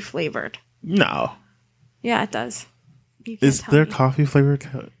coffee flavored. No. Yeah, it does. You can't Is tell there me. coffee flavored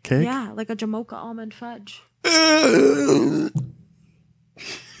cake? Yeah, like a Jamocha almond fudge.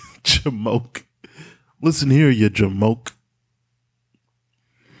 Jamoke. Listen here, you Jamoke.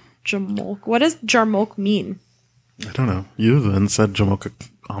 Jamoke. What does Jarmoke mean? I don't know. You then said Jamocha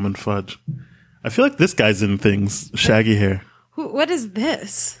almond fudge. I feel like this guy's in things. Shaggy hair. What is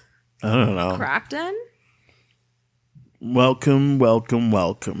this? I don't know. Crackden? Welcome, welcome,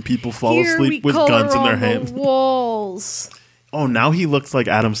 welcome. People fall Here asleep we with color guns in their on the hands. walls. Oh, now he looks like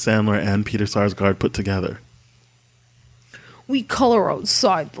Adam Sandler and Peter Sarsgaard put together. We color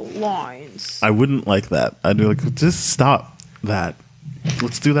outside the lines. I wouldn't like that. I'd be like, just stop that.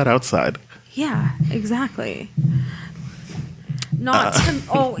 Let's do that outside. Yeah, exactly. Not him.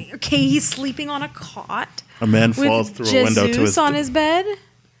 Oh, okay. He's sleeping on a cot A man falls with through a window to Jesus his... on his bed.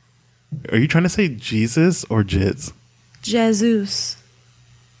 Are you trying to say Jesus or jizz? Jesus.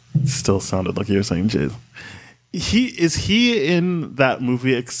 Still sounded like you were saying jizz. Is he in that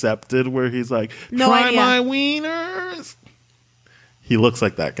movie Accepted where he's like, No try idea. my wieners? He looks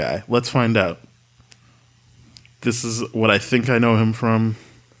like that guy. Let's find out. This is what I think I know him from.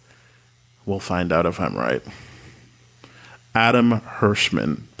 We'll find out if I'm right. Adam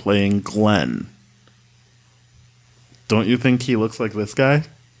Hirschman playing Glenn. Don't you think he looks like this guy?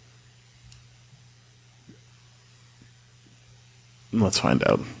 Let's find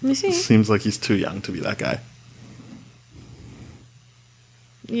out. Let me see. Seems like he's too young to be that guy.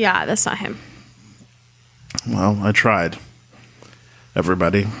 Yeah, that's not him. Well, I tried.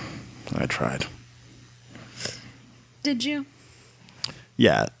 Everybody, I tried. Did you?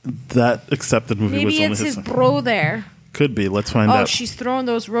 Yeah, that Accepted movie was Maybe only it's his his... bro there. Could be. Let's find Oh, out. she's throwing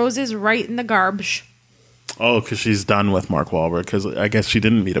those roses right in the garbage. Oh, because she's done with Mark Wahlberg. Because I guess she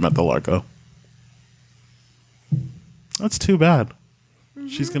didn't meet him at the Largo. That's too bad. Mm-hmm.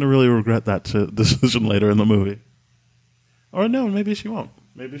 She's going to really regret that decision later in the movie. Or no, maybe she won't.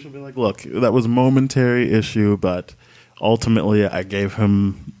 Maybe she'll be like, look, that was a momentary issue, but ultimately I gave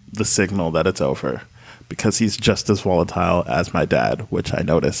him the signal that it's over. Because he's just as volatile as my dad, which I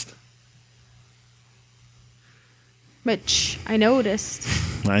noticed. Which I noticed.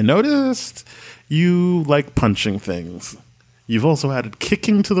 I noticed you like punching things. You've also added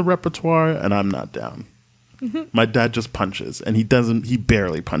kicking to the repertoire, and I'm not down. Mm-hmm. My dad just punches, and he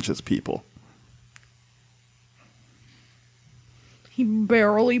barely punches people. He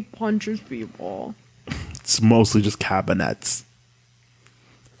barely punches people. It's mostly just cabinets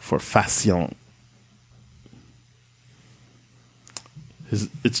for fashion.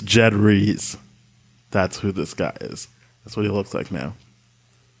 It's Jed Rees. That's who this guy is. That's what he looks like now.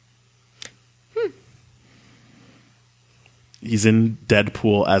 He's in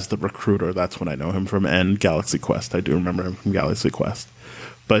Deadpool as the recruiter. That's what I know him from. And Galaxy Quest. I do remember him from Galaxy Quest.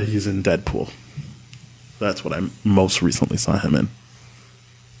 But he's in Deadpool. That's what I most recently saw him in.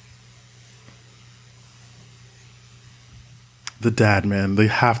 The dad, man. They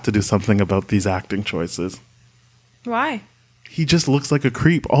have to do something about these acting choices. Why? He just looks like a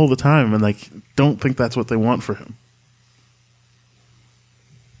creep all the time. And, don't think that's what they want for him.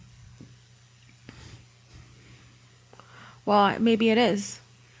 Well, maybe it is.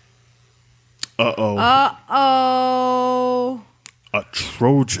 Uh-oh. Uh-oh. A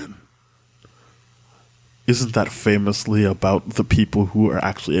Trojan. Isn't that famously about the people who are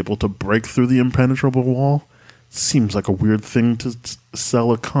actually able to break through the impenetrable wall? Seems like a weird thing to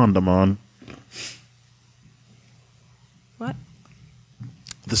sell a condom on. What?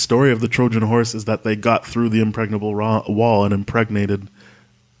 The story of the Trojan horse is that they got through the impregnable wall and impregnated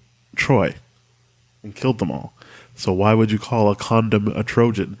Troy and killed them all. So why would you call a condom a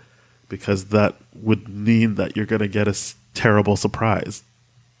Trojan? Because that would mean that you're going to get a terrible surprise.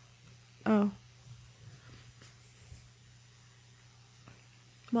 Oh.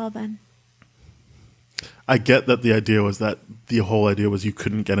 Well then. I get that the whole idea was you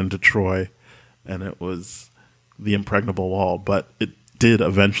couldn't get into Troy and it was the impregnable wall, but it did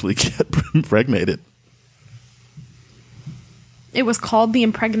eventually get impregnated. It was called the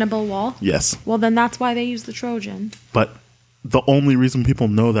impregnable wall? Yes. Well, then that's why they used the Trojan. But the only reason people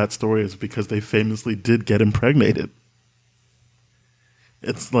know that story is because they famously did get impregnated.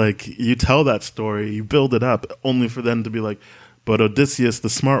 It's like you tell that story, you build it up, only for them to be like, but Odysseus, the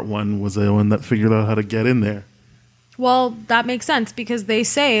smart one, was the one that figured out how to get in there. Well, that makes sense because they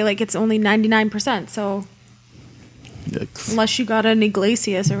say it's only 99%, so Yikes. Unless you got an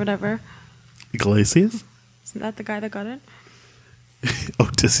Iglesias or whatever. Iglesias? Isn't that the guy that got it?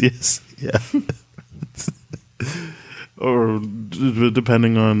 Odysseus? Yeah. Or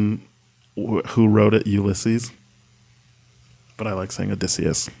depending on who wrote it, Ulysses. But I like saying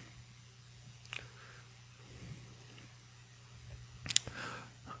Odysseus.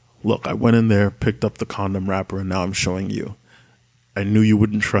 Look, I went in there, picked up the condom wrapper, and now I'm showing you. I knew you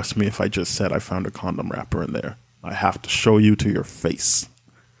wouldn't trust me if I just said I found a condom wrapper in there. I have to show you to your face.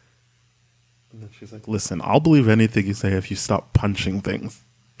 And then she's like, listen, I'll believe anything you say if you stop punching things.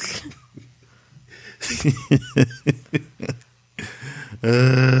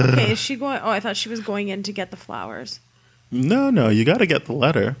 Okay, is she going? Oh, I thought she was going in to get the flowers. No, you got to get the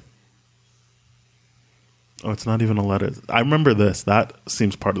letter. Oh, it's not even a letter. I remember this. That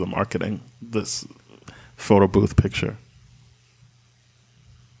seems part of the marketing. This photo booth picture.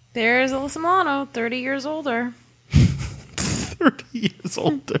 There's Alyssa Milano, 30 years older. 30 years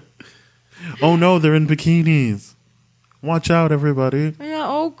older. Oh no, they're in bikinis. Watch out, everybody. Yeah,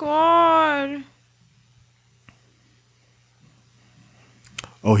 oh God.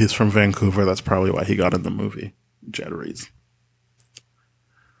 Oh, he's from Vancouver. That's probably why he got in the movie. Jed Rees.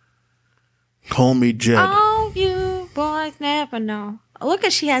 Call me Jed. Oh, you boys never know. Oh, look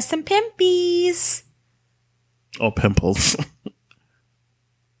at she has some pimpies. Oh, pimples.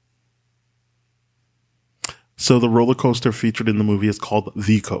 So the roller coaster featured in the movie is called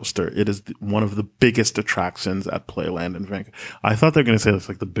The Coaster. It is one of the biggest attractions at Playland in Vancouver. I thought they were going to say it's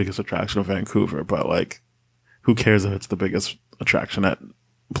like the biggest attraction of Vancouver, but like, who cares if it's the biggest attraction at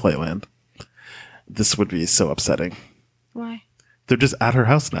Playland? This would be so upsetting. Why? They're just at her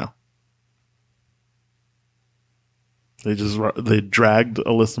house now. They dragged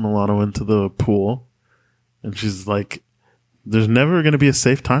Alyssa Milano into the pool, and she's like, there's never going to be a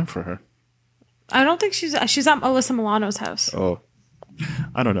safe time for her. I don't think she's at Alyssa Milano's house. Oh,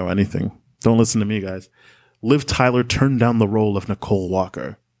 I don't know anything. Don't listen to me, guys. Liv Tyler turned down the role of Nicole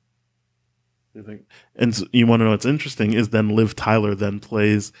Walker. And you want to know what's interesting is then Liv Tyler then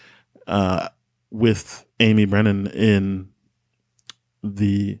plays with Amy Brennan in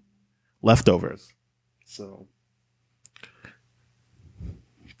The Leftovers. So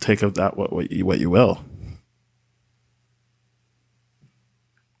take of that what you will.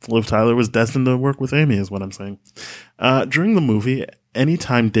 Liv Tyler was destined to work with Amy, is what I'm saying. During the movie,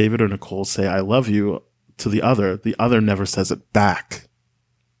 anytime David or Nicole say "I love you" to the other never says it back.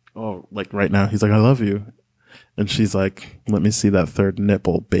 Oh, like right now, he's like, "I love you," and she's like, "Let me see that third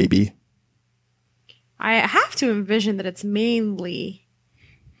nipple, baby." I have to envision that it's mainly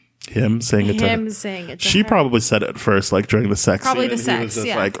him saying it to her. saying it to She her. probably said it first, like during the sex Probably scene. the sex, He was just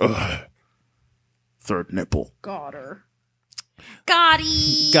yeah. like, ugh, third nipple. Got her. Got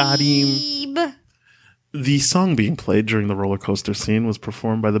him. Got him. The song being played during the roller coaster scene was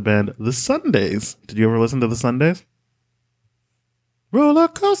performed by the band The Sundays. Did you ever listen to The Sundays? Roller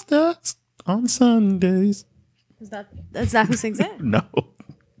coasters on Sundays. Is that who sings it? No.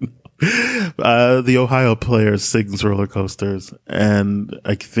 The Ohio player sings roller coasters, and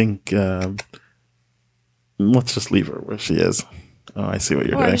I think let's just leave her where she is. Oh, I see what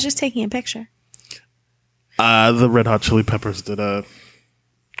you're I doing. was just taking a picture. The Red Hot Chili Peppers did a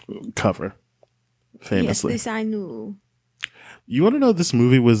cover, famously. Yes, this I knew. You want to know this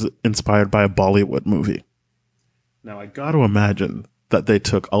movie was inspired by a Bollywood movie? Now, I got to imagine that they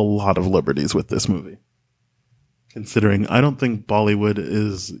took a lot of liberties with this movie. Considering I don't think Bollywood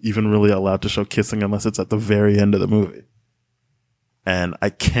is even really allowed to show kissing unless it's at the very end of the movie. And I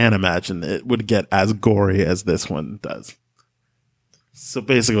can't imagine it would get as gory as this one does. So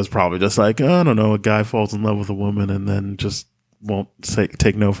basically it was probably just like, I don't know, a guy falls in love with a woman and then just won't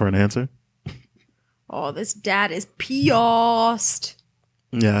take no for an answer. Oh, this dad is pissed.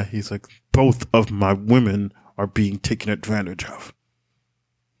 Yeah, he's like, both of my women are being taken advantage of.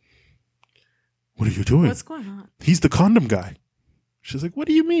 What are you doing? What's going on? He's the condom guy. She's like, what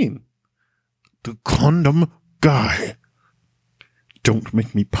do you mean? The condom guy. Don't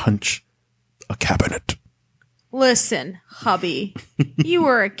make me punch a cabinet. Listen, hubby, you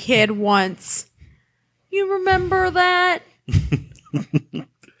were a kid once. You remember that?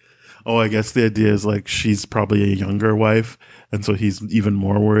 Oh, I guess the idea is like she's probably a younger wife, and so he's even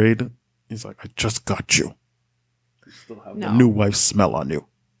more worried. He's like, I just got you. You still have the new wife smell on you.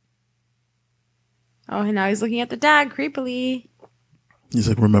 Oh, and now he's looking at the dad creepily. He's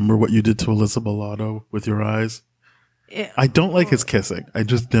like, remember what you did to Alyssa Milano with your eyes? I don't like his kissing. I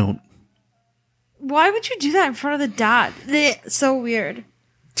just don't. Why would you do that in front of the dad? Blech, so weird.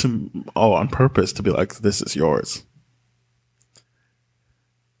 On purpose to be like, this is yours.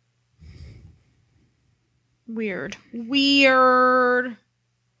 Weird.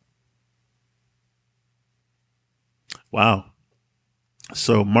 Wow.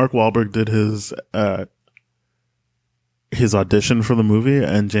 So Mark Wahlberg did his audition for the movie,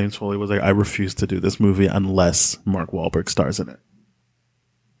 and James Foley was like, I refuse to do this movie unless Mark Wahlberg stars in it.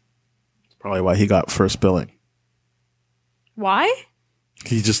 That's probably why he got first billing. Why?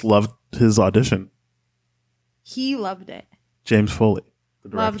 He just loved his audition. He loved it. James Foley, the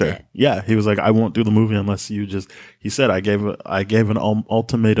director. Loved it. Yeah, he was like, I won't do the movie unless you just. He said, I gave an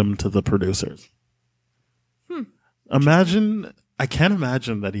ultimatum to the producers. Imagine, I can't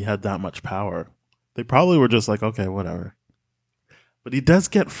imagine that he had that much power. They probably were just like, okay, whatever. But he does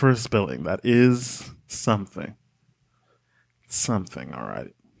get first billing. That is something. Something, all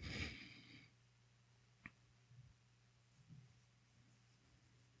right.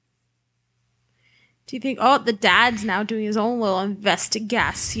 Do you think, the dad's now doing his own little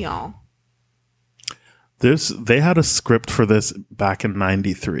investigation? They had a script for this back in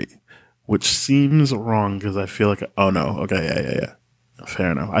 93, which seems wrong because I feel like, oh no, okay, yeah.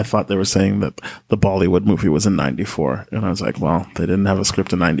 Fair enough. I thought they were saying that the Bollywood movie was in 94. And I was like, well, they didn't have a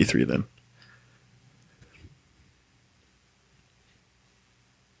script in 93 then.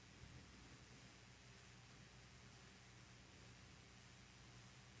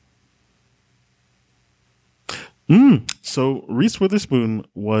 So Reese Witherspoon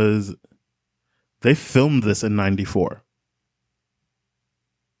they filmed this in 94.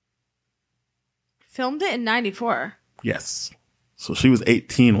 Filmed it in 94. Yes. So she was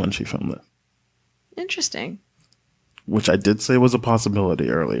 18 when she filmed it. Interesting. Which I did say was a possibility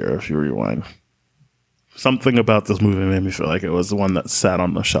earlier, if you rewind. Something about this movie made me feel like it was the one that sat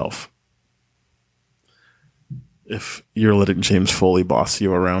on the shelf. If you're letting James Foley boss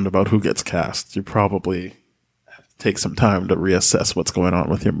you around about who gets cast, you probably have to take some time to reassess what's going on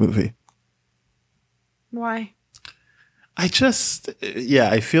with your movie. Why? I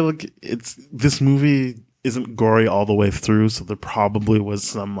feel like this movie isn't gory all the way through, so there probably was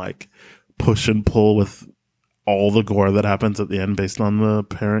some like push and pull with all the gore that happens at the end based on the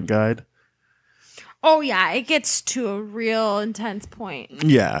parent guide. Oh yeah, it gets to a real intense point.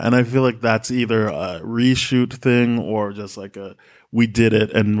 Yeah, and I feel like that's either a reshoot thing or just like we did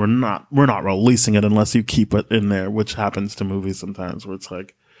it and we're not releasing it unless you keep it in there, which happens to movies sometimes where it's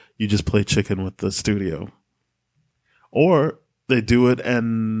like you just play chicken with the studio. Or they do it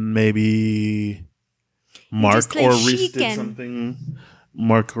and maybe Mark or Reese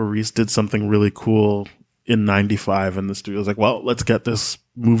did something really cool in 95 and the studio's like, well, let's get this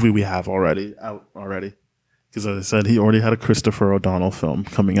movie we have out already. Because as I said, he already had a Christopher O'Donnell film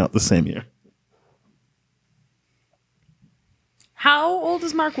coming out the same year. How old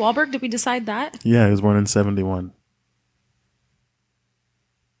is Mark Wahlberg? Did we decide that? Yeah, he was born in 71.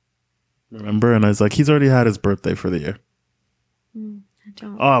 Remember? And I was like, he's already had his birthday for the year. I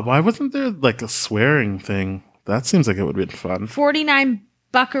don't. Oh, why wasn't there like a swearing thing? That seems like it would be fun. 49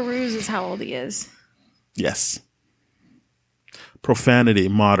 buckaroos is how old he is. Yes. Profanity,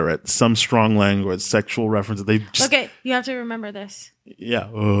 moderate, some strong language, sexual references. They just, Okay, you have to remember this. yeah.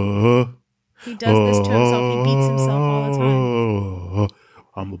 He does this to himself. He beats himself all the time.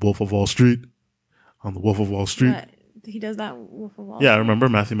 I'm the Wolf of Wall Street. I'm the Wolf of Wall Street. But he does that Wolf of Wall Yeah, I Street. remember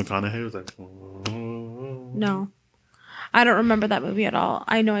Matthew McConaughey was like, No. I don't remember that movie at all.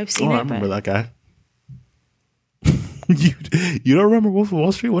 I know I've seen I it. remember But that guy. You don't remember Wolf of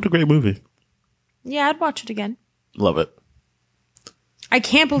Wall Street? What a great movie. Yeah, I'd watch it again. Love it. I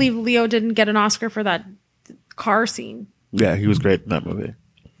can't believe Leo didn't get an Oscar for that car scene. Yeah, he was great in that movie.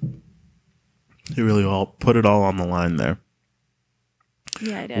 He really put it all on the line there.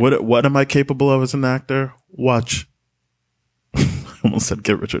 Yeah, I did. What am I capable of as an actor? Watch. I almost said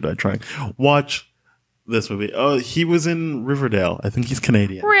Get Rich or Die Trying. Watch this movie. Oh, he was in Riverdale. I think he's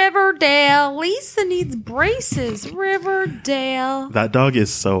Canadian. Riverdale. Lisa needs braces. Riverdale. That dog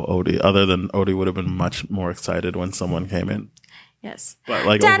is so Odie. Other than Odie would have been much more excited when someone came in. Yes. But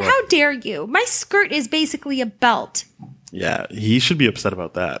like, Dad, overall, how dare you? My skirt is basically a belt. yeah, he should be upset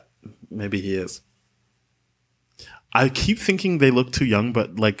about that. Maybe he is. I keep thinking they look too young,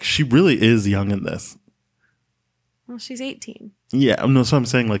 but like she really is young in this. Well, she's 18. Yeah, no, so I'm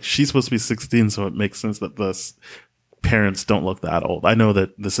saying like she's supposed to be 16, so it makes sense that the parents don't look that old. I know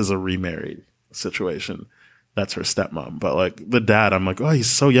that this is a remarried situation. That's her stepmom, but like the dad, I'm like, oh, he's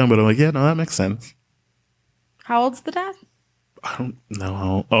so young, but I'm like, yeah, no, that makes sense. How old's the dad? I don't know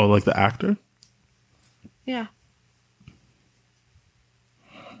how. Oh, like the actor? Yeah.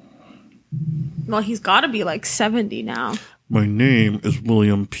 Well, he's got to be like 70 now. My name is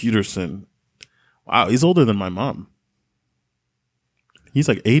William Peterson. Wow, he's older than my mom. He's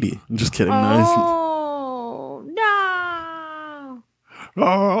like 80. I'm just kidding. Oh.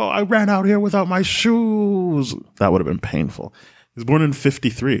 Oh, I ran out here without my shoes. That would have been painful. He was born in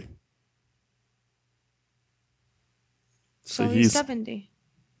 53. So he's 70.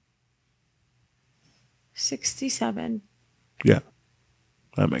 67. Yeah,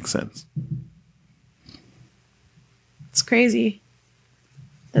 that makes sense. It's crazy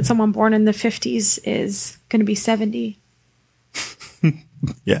that someone born in the 50s is going to be 70.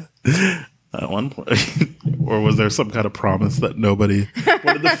 Yeah. At one point. Or was there some kind of promise that nobody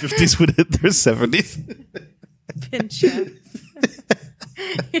one of the 50s would hit their 70s? Pinchot.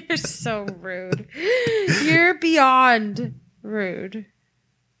 You're so rude. You're beyond rude.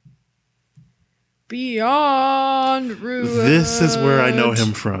 Beyond rude. This is where I know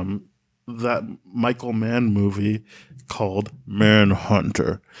him from. That Michael Mann movie called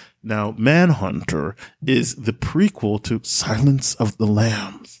Manhunter. Now, Manhunter is the prequel to Silence of the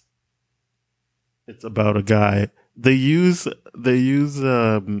Lambs. It's about a guy. They use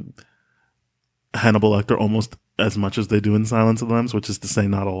Hannibal Lecter almost as much as they do in Silence of the Lambs, which is to say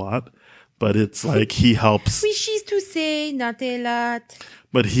not a lot. But it's like he helps. Which is to say not a lot.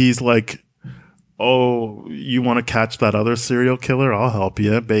 But he's like, oh, you want to catch that other serial killer? I'll help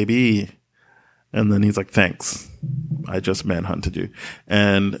you, baby. And then he's like, thanks. I just manhunted you.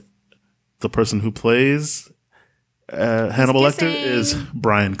 And the person who plays Hannibal Lecter is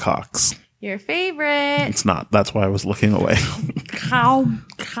Brian Cox. Your favorite. It's not. That's why I was looking away. Cow.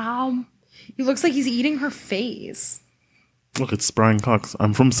 He looks like he's eating her face. Look, it's Brian Cox.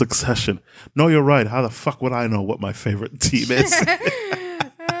 I'm from Succession. No, you're right. How the fuck would I know what my favorite team is?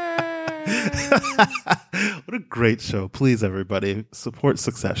 What a great show. Please, everybody, support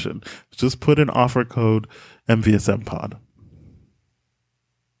Succession. Just put in offer code MVSM pod.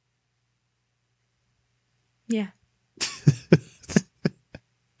 Yeah.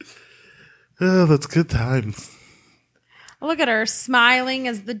 Oh, that's good times. Look at her smiling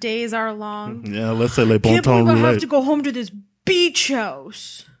as the days are long. Yeah, let's say le bon Can't temps believe I have roulette. to go home to this beach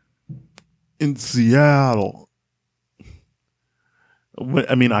house. In Seattle.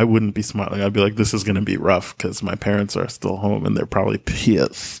 I mean, I wouldn't be smiling. I'd be like, this is going to be rough because my parents are still home and they're probably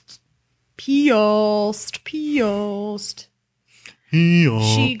pissed. Pissed. Yeah.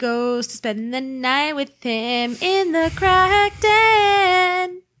 She goes to spend the night with him in the crack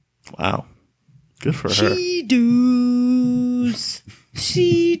den. Wow. Good for her. She does.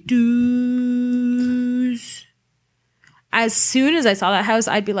 As soon as I saw that house,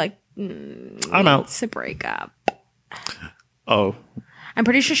 I'd be like, I'm out. it's a breakup. Oh, I'm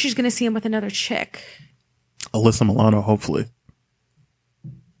pretty sure she's going to see him with another chick. Alyssa Milano, hopefully.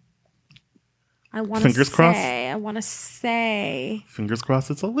 I want Fingers to crossed. say. I want to say. Fingers crossed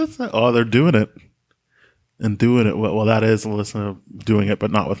it's Alyssa. Oh, they're doing it. And doing it. Well, that is Alyssa doing it,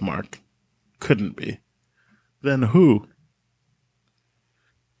 but not with Mark. Couldn't be. Then who?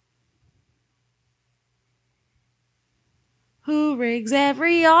 Who rigs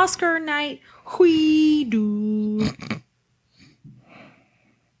every Oscar night? We do.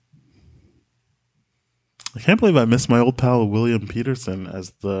 I can't believe I missed my old pal William Peterson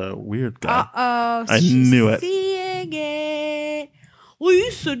as the weird guy. Uh-oh. I knew it. Seeing it.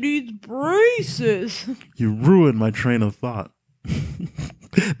 Lisa needs braces. You ruined my train of thought.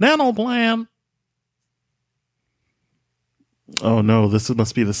 Nano plan. Oh no, this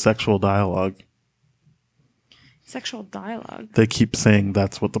must be the sexual dialogue. Sexual dialogue. They keep saying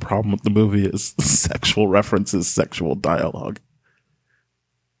that's what the problem with the movie is. Sexual references, sexual dialogue.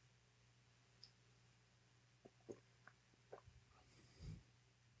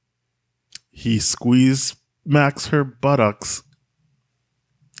 He squeezed Max her buttocks.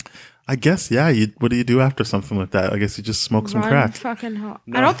 I guess, yeah. What do you do after something like that? I guess you just smoke some crack. Fucking hell.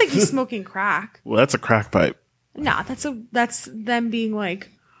 No. I don't think he's smoking crack. Well, that's a crack pipe. Nah, that's them being like,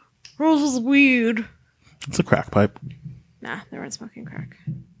 Rose is weird. It's a crack pipe. Nah, they weren't smoking crack.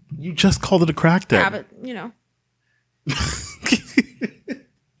 You just called it a crack den. Yeah, but you know.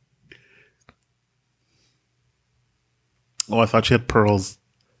 Oh, I thought she had pearls.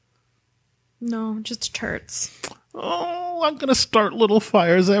 No, just turds. Oh, I'm going to start little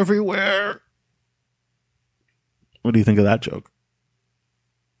fires everywhere. What do you think of that joke?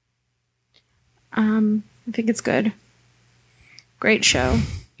 I think it's good. Great show.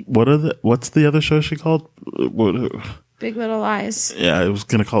 What's the other show she called? Big Little Lies. Yeah, I was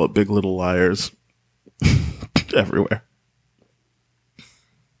going to call it Big Little Liars. Everywhere.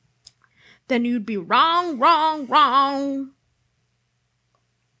 Then you'd be wrong.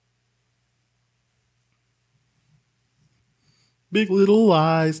 Big Little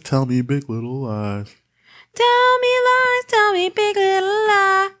Lies, tell me big little lies. Tell me lies, tell me big little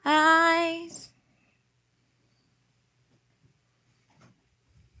lies.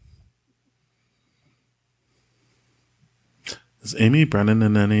 Is Amy Brennan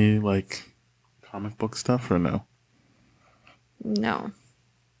in any like comic book stuff or no? No.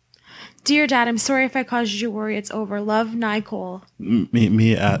 Dear Dad, I'm sorry if I caused you worry. It's over. Love, Nicole. Meet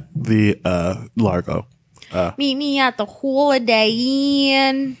me at the Largo. Meet me at the Holiday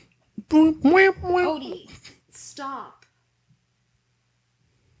Inn. Odie, stop.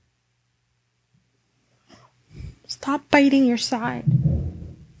 Stop biting your side.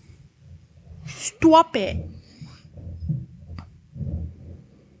 Stop it.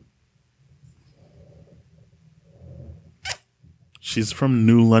 She's from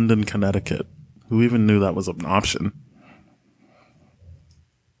New London, Connecticut. Who even knew that was an option?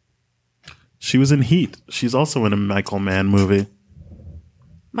 She was in Heat. She's also in a Michael Mann movie.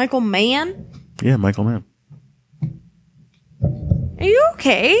 Michael Mann? Yeah, Michael Mann. Are you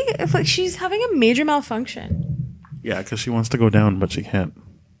okay? If like she's having a major malfunction. Yeah, because she wants to go down, but she can't.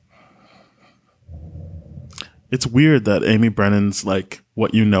 It's weird that Amy Brennan's, like,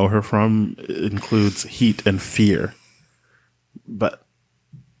 what you know her from includes Heat and Fear. But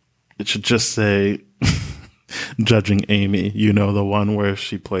it should just say, Judging Amy. You know, the one where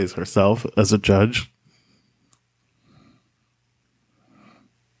she plays herself as a judge.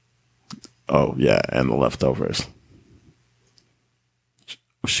 Oh, yeah, and The Leftovers.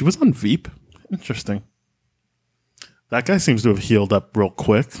 She was on Veep. Interesting. That guy seems to have healed up real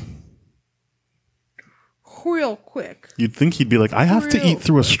quick. Real quick. You'd think he'd be like, I have to eat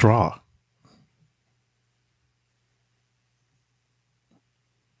through a straw.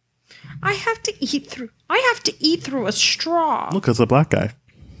 I have to eat through a straw. Look, it's a black guy.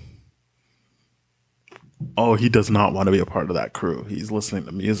 Oh, he does not want to be a part of that crew. He's listening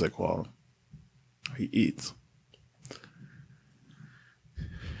to music while he eats.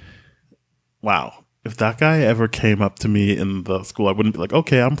 Wow. If that guy ever came up to me in the school, I wouldn't be like,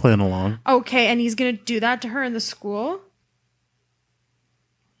 okay, I'm playing along. Okay, and he's going to do that to her in the school?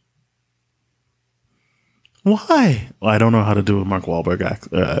 Why? Well, I don't know how to do a Mark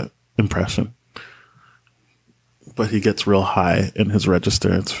Wahlberg impression. But he gets real high in his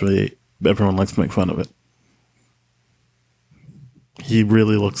register. It's really, everyone likes to make fun of it. He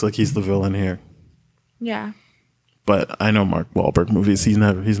really looks like he's the villain here. Yeah. But I know Mark Wahlberg movies. He's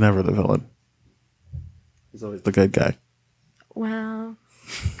never the villain. He's always the good guy. Wow.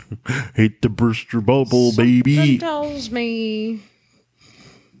 Hate to burst your bubble, baby. Something tells me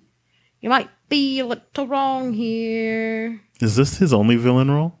you might be a little wrong here. Is this his only villain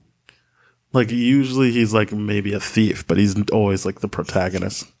role? Like, usually he's like maybe a thief, but he's always like the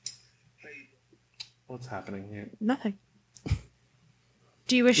protagonist. What's happening here? Nothing.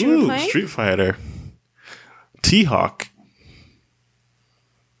 Do you wish you were playing? Street Fighter. T-Hawk.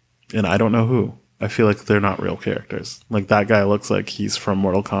 And I don't know who. I feel like they're not real characters. Like, that guy looks like he's from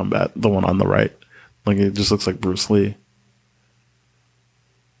Mortal Kombat, the one on the right. Like, it just looks like Bruce Lee.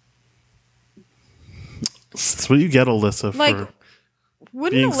 That's what you get, Alyssa, like, for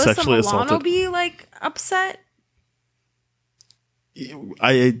wouldn't being Alyssa sexually Milano assaulted. be, like, upset?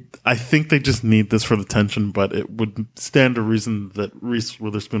 I think they just need this for the tension, but it would stand to reason that Reese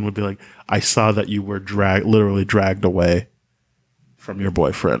Witherspoon would be like, I saw that you were literally dragged away from your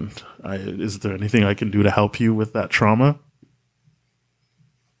boyfriend. Is there anything I can do to help you with that trauma?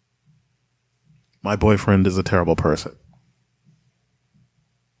 My boyfriend is a terrible person.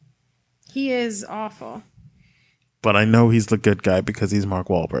 He is awful. But I know he's the good guy because he's Mark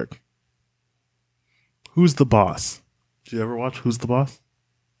Wahlberg. Who's the Boss? Did you ever watch Who's the Boss?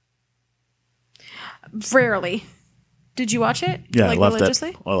 Rarely. Did you watch it? Yeah, like, I loved religiously?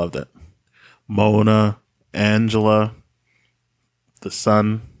 it. I loved it. Mona, Angela, the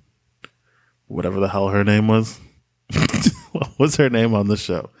son, whatever the hell her name was. What was her name on the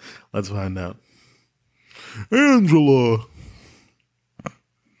show? Let's find out. Angela.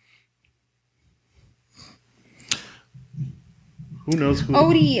 Who knows who?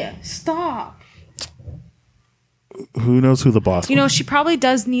 Odie, stop. Who knows who the boss You was? know, she probably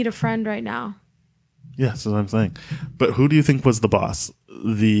does need a friend right now. Yes, that's what I'm saying. But who do you think was the boss?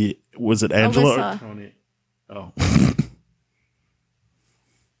 Was it Angela Alyssa. or Tony? Oh.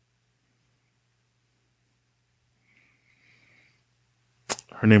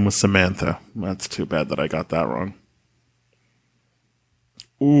 Her name was Samantha. That's too bad that I got that wrong.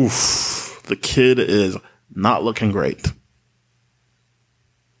 Oof. The kid is not looking great.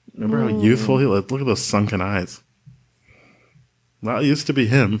 Remember how youthful he looked? Look at those sunken eyes. That used to be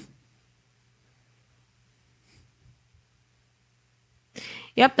him.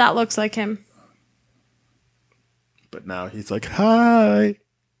 Yep, that looks like him. But now he's like, hi.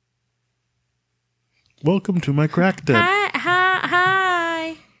 Welcome to my crack den.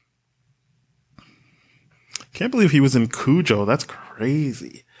 Hi. Can't believe he was in Cujo. That's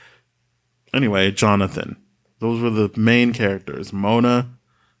crazy. Anyway, Jonathan. Those were the main characters. Mona,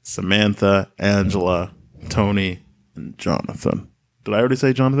 Samantha, Angela, Tony, and Jonathan. Did I already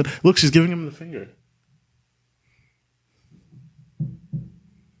say Jonathan? Look, she's giving him the finger.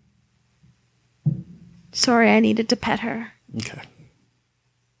 Sorry, I needed to pet her. Okay.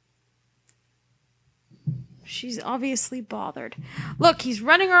 She's obviously bothered. Look, he's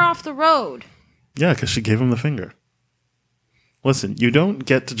running her off the road. Yeah, because she gave him the finger. Listen, you don't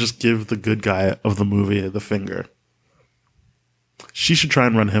get to just give the good guy of the movie the finger. She should try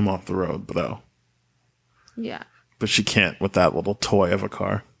and run him off the road, though. Yeah. But she can't with that little toy of a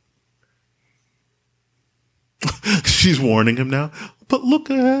car. She's warning him now. But look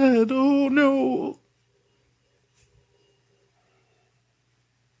ahead. Oh, no.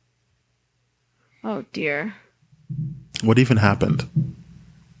 Oh, dear. What even happened?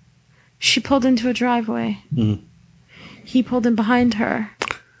 She pulled into a driveway. He pulled in behind her.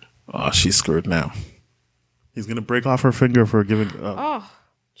 Oh, she's screwed now. He's going to break off her finger for giving... Oh,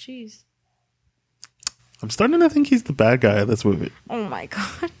 jeez. I'm starting to think he's the bad guy of this movie. Oh, my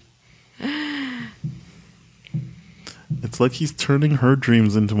God. It's like he's turning her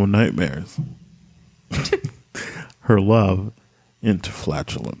dreams into nightmares. Her love into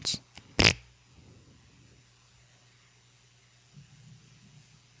flatulence.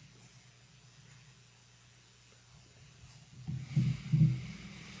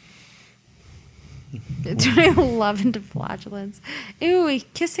 Turning love into flatulence. Ew, he's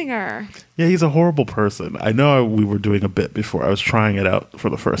kissing her. Yeah, he's a horrible person. I know we were doing a bit before. I was trying it out for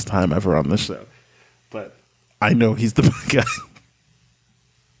the first time ever on this show. But I know he's the bad guy.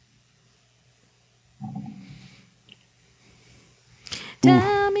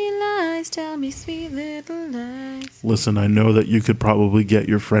 Tell me lies, tell me sweet little lies. Listen, I know that you could probably get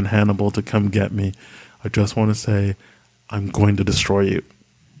your friend Hannibal to come get me. I just want to say I'm going to destroy you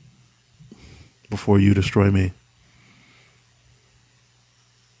before you destroy me.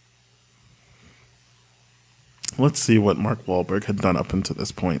 Let's see what Mark Wahlberg had done up until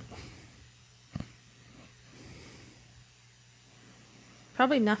this point.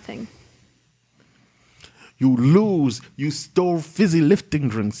 Probably nothing. You lose. You stole fizzy lifting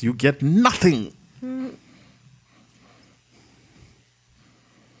drinks. You get nothing.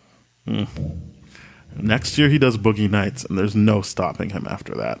 Next year he does Boogie Nights, and there's no stopping him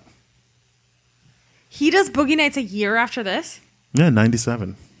after that. He does Boogie Nights a year after this? Yeah,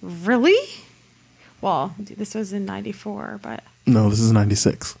 97. Really? Well, this was in 94, but... No, this is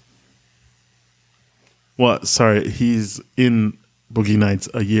 96. Well, sorry, he's in Boogie Nights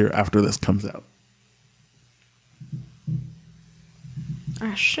a year after this comes out.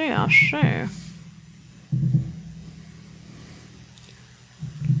 I see.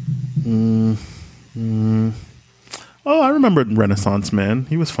 Oh, I remember Renaissance Man.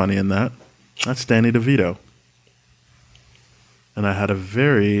 He was funny in that. That's Danny DeVito. And I had a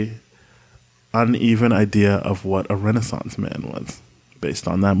very uneven idea of what a Renaissance Man was based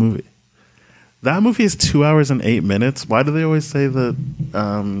on that movie. That movie is 2 hours and 8 minutes. Why do they always say that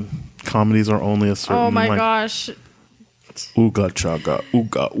comedies are only a certain... Oh my gosh. Ooga chaga,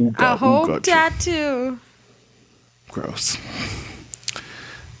 ooga, ooga, A whole ooga, tattoo. Gross.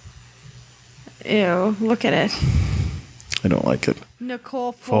 Ew, look at it. I don't like it.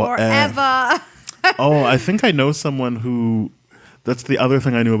 Nicole forever. Oh, I think I know someone who... That's the other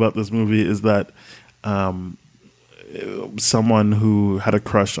thing I knew about this movie is that someone who had a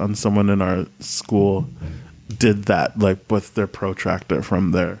crush on someone in our school did that, like with their protractor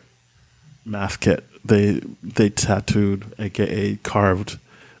from their math kit. They tattooed, aka carved,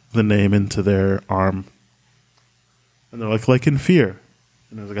 the name into their arm, and they're like in Fear.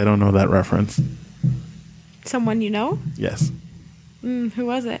 And I was like, I don't know that reference. Someone you know? Yes. Who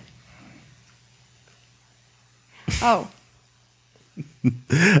was it? Oh.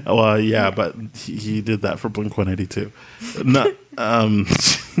 Well, yeah, but he did that for Blink-182. No,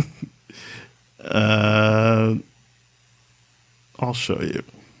 I'll show you.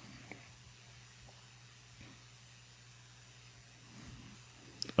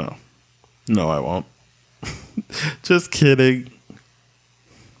 Oh, no, I won't. Just kidding.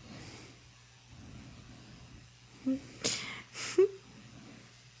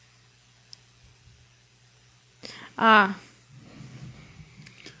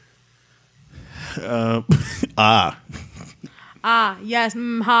 Yes,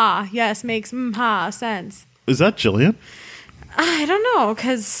 ha, yes, makes ha sense. Is that Jillian? I don't know,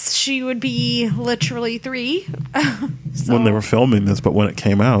 because she would be literally 3. So, When they were filming this, but when it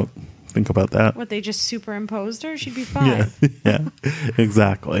came out, think about that. what, they just superimposed her? She'd be 5. Yeah, yeah,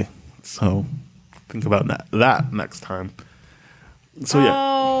 exactly. So think about that next time. So yeah.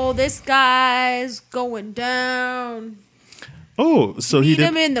 Oh, this guy's going down. Oh, so he Meet did.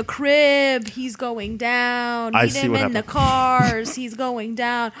 him in the crib. He's going down. I Meet see him what in the happened. cars. He's going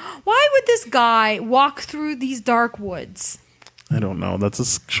down. Why would this guy walk through these dark woods? I don't know. That's a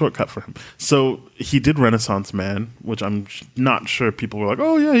shortcut for him. So he did Renaissance Man, which I'm not sure people were like,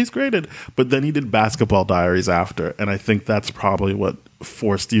 oh yeah, he's graded. But then he did Basketball Diaries after, and I think that's probably what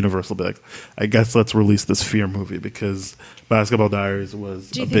forced Universal to be like, I guess let's release this Fear movie, because Basketball Diaries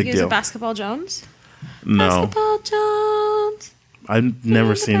was Do you a think big he was deal. a Basketball Jones? No, Basketball Jones. I've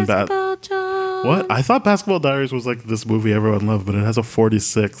never seen that. Basketball Jones. What? I thought Basketball Diaries was like this movie everyone loved, but it has a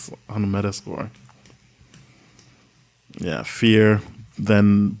 46 on a Metascore. Yeah, Fear,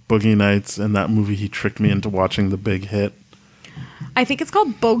 then Boogie Nights, and that movie he tricked me into watching, The Big Hit. I think it's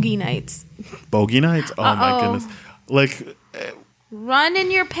called Bogey Nights. Bogey Nights? Oh my Uh-oh. goodness. Like, Run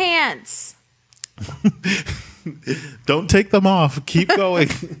in your pants. don't take them off. Keep going.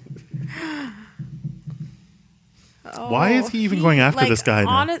 Why is he even going after this guy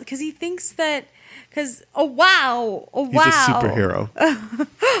now? Because he thinks that. Because wow, He's a superhero.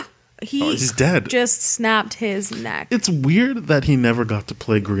 He's dead. Just snapped his neck. It's weird that he never got to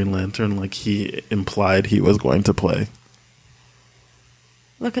play Green Lantern like he implied he was going to play.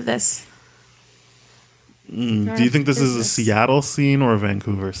 Look at this. Do you think this is a Seattle scene or a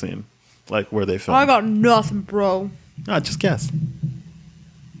Vancouver scene? Like where they filmed? I got nothing, bro. Just guess.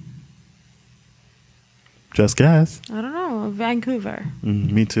 Just guess. I don't know. Vancouver.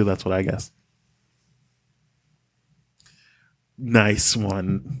 Me too. That's what I guess. Nice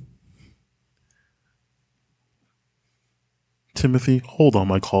one. Timothy, hold on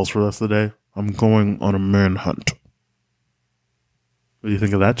my calls for the rest of the day. I'm going on a manhunt. What do you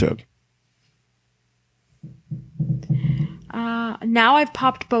think of that joke? Now I've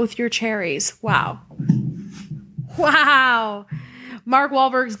popped both your cherries. Wow. Wow. Mark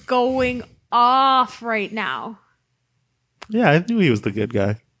Wahlberg's going off right now. Yeah, I knew he was the good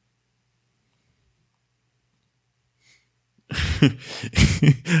guy.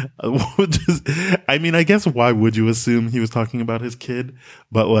 I mean, I guess why would you assume he was talking about his kid?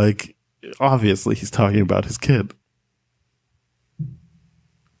 But like, obviously he's talking about his kid.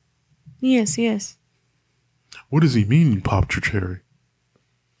 Yes, yes. What does he mean you popped your cherry?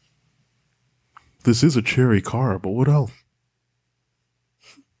 This is a cherry car, but what else?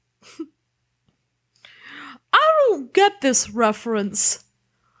 I don't get this reference.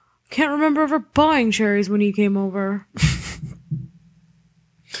 Can't remember ever buying cherries when he came over.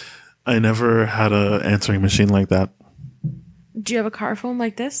 I never had a answering machine like that. Do you have a car phone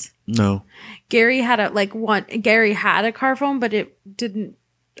like this? No. Gary had a car phone, but it didn't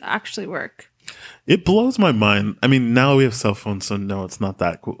actually work. It blows my mind. I mean, now we have cell phones, so no, it's not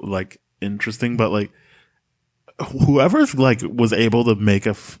that cool, like interesting. But like, whoever like was able to make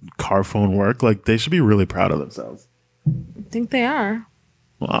a car phone work, like they should be really proud of themselves. I think they are.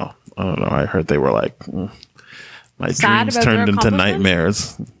 Wow, I don't know. I heard they were like, my Sad dreams about their turned into accomplishment?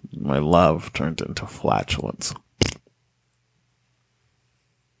 nightmares. My love turned into flatulence.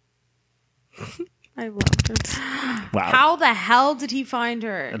 I loved it. Wow. How the hell did he find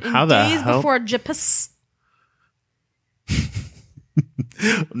her? And In how the days hell- before Gypus?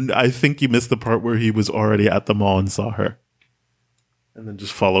 I think you missed the part where he was already at the mall and saw her, and then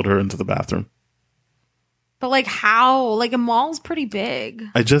just followed her into the bathroom. But like how? Like a mall's pretty big.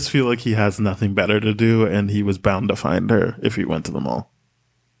 I just feel like he has nothing better to do, and he was bound to find her if he went to the mall.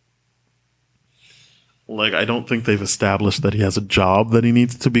 Like, I don't think they've established that he has a job that he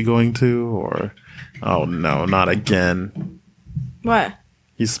needs to be going to, or... Oh, no, not again. What?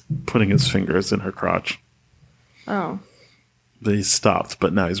 He's putting his fingers in her crotch. Oh. He stopped,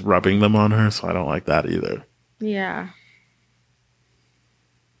 but now he's rubbing them on her, so I don't like that either. Yeah.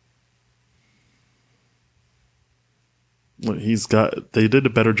 Look, they did a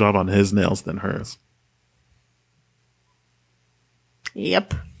better job on his nails than hers.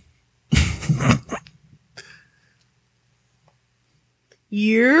 Yep.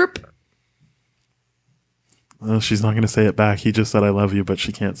 Yep. Oh, she's not going to say it back. He just said, I love you, but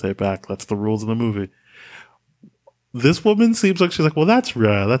she can't say it back. That's the rules of the movie. This woman seems like she's like, well, that's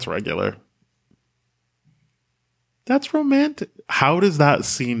regular. That's romantic. How does that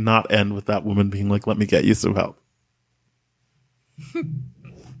scene not end with that woman being like, let me get you some help? Let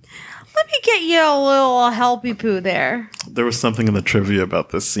me get you a little helpy poo there. There was something in the trivia about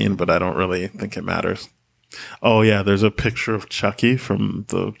this scene, but I don't really think it matters. Oh, yeah, there's a picture of Chucky from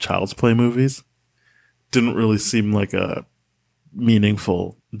the Child's Play movies. Didn't really seem like a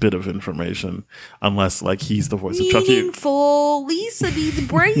meaningful bit of information, unless like he's the voice of Chucky. Meaningful. Lisa needs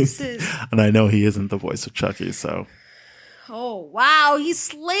braces. And I know he isn't the voice of Chucky, so. Oh, wow. He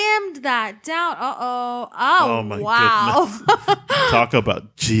slammed that down. Uh-oh. Oh my wow. goodness. Talk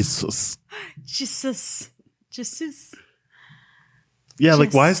about Jesus. Jesus. Yeah,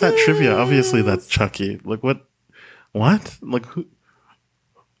 like, why is that trivia? Obviously, that's Chucky. Like, what? Like, who?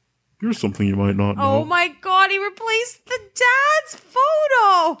 Here's something you might not know. Oh my God, he replaced the dad's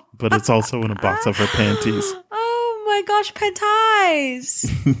photo. But it's also in a box of her panties. Oh my gosh, panties.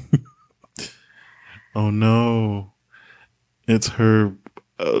 Oh no. It's her,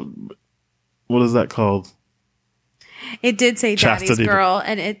 what is that called? It did say Daddy's Chastity girl,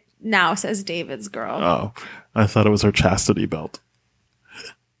 and it now says David's girl. Oh, I thought it was her chastity belt.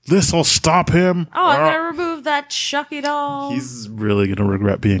 This'll stop him. Oh, I'm going to remove that Chucky doll. He's really going to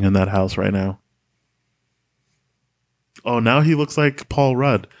regret being in that house right now. Oh, now he looks like Paul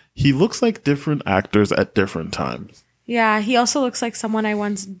Rudd. He looks like different actors at different times. Yeah, he also looks like someone I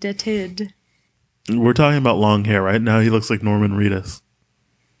once dated. We're talking about long hair, right? Now he looks like Norman Reedus.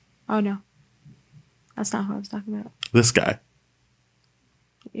 Oh, no. That's not who I was talking about. This guy.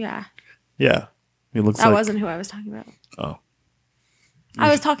 Yeah. Yeah. He looks That like... wasn't who I was talking about. Oh. I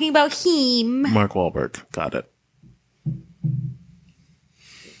was talking about him. Mark Wahlberg. Got it.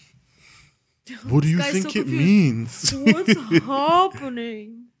 What do you guy's think so it confused. means? What's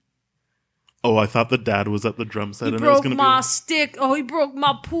happening? Oh, I thought the dad was at the drum set. He and I was broke gonna my stick. Oh, he broke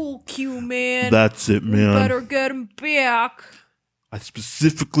my pool cue, man. That's it, We man. better get him back. I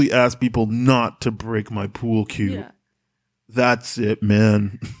specifically asked people not to break my pool cue. Yeah. That's it,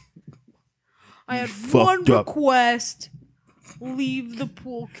 man. I had fucked one up. request. Leave the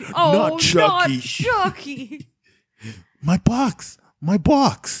pool cue. Oh, Not Chucky. Not Chucky. My box. My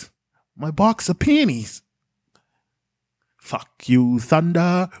box. My box of panties. Fuck you,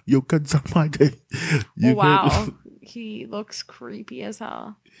 Thunder. You can suck my dick. You Oh, wow. can- He looks creepy as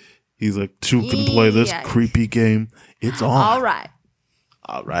hell. He's like, two can play this Yeah. creepy game. It's on. All right.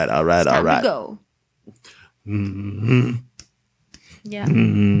 All right, all right, all Time right. to go. Mm-hmm. Yeah.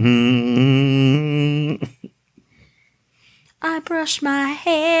 Mm-hmm. I brush my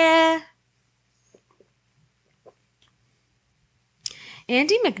hair.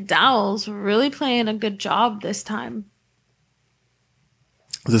 Andy McDowell's really playing a good job this time.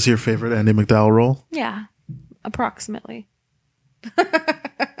 Is this your favorite Andy McDowell role? Yeah, approximately.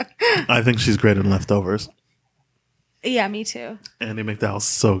 I think she's great in Leftovers. Yeah, me too. Andy McDowell's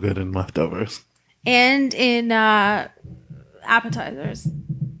so good in Leftovers. And in appetizers.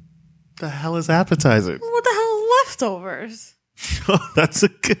 The hell is Appetizer? What the hell is leftovers? Oh, that's a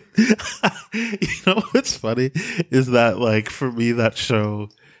good. You know what's funny is that, like, for me, that show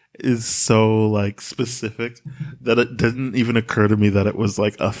is so like specific that it didn't even occur to me that it was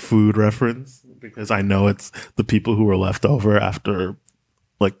like a food reference, because I know it's the people who were left over after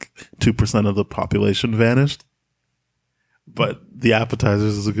like 2% of the population vanished. But the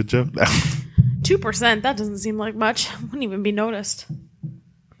Appetizers is a good joke now. 2%? That doesn't seem like much. Wouldn't even be noticed.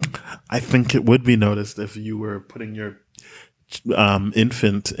 I think it would be noticed if you were putting your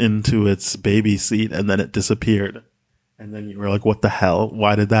infant into its baby seat and then it disappeared. And then you were like, what the hell?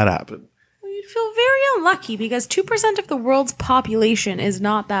 Why did that happen? Well, you'd feel very unlucky because 2% of the world's population is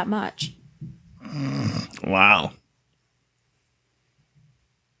not that much. Wow.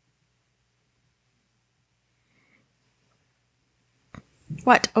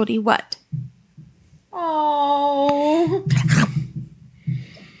 What, Odie, what? Oh.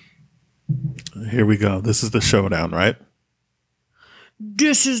 Here we go. This is the showdown, right?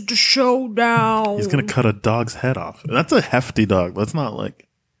 This is the showdown. He's going to cut a dog's head off. That's a hefty dog. That's not like...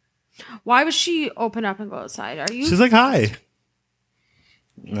 Why would she open up and go outside? Are you? She's like, hi.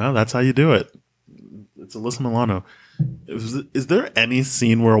 Well, that's how you do it. It's Alyssa Milano. Is there any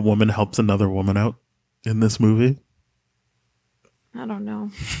scene where a woman helps another woman out in this movie? I don't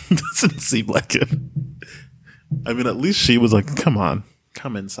know. Doesn't seem like it. I mean, at least she was like, come on,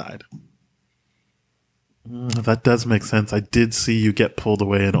 come inside. That does make sense. I did see you get pulled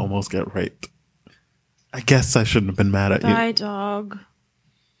away and almost get raped. I guess I shouldn't have been mad at you. Die, dog.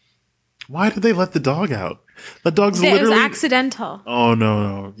 Why did they let the dog out? The dog's It was literally... accidental. Oh,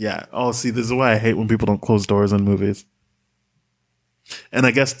 no. Yeah. Oh, see, this is why I hate when people don't close doors in movies. And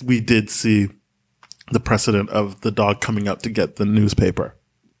I guess we did see the precedent of the dog coming up to get the newspaper.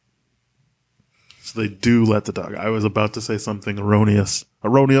 So they do let the dog. I was about to say something erroneous.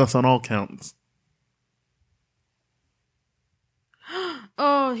 Erroneous on all counts.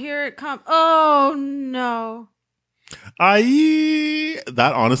 Oh, here it comes. Oh, no.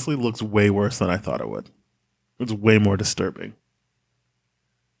 That honestly looks way worse than I thought it would. It's way more disturbing.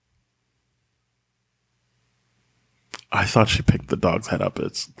 I thought she picked the dog's head up.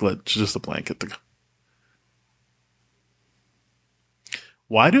 It's just a blanket to go.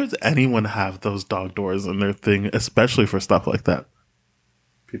 Why does anyone have those dog doors in their thing, especially for stuff like that?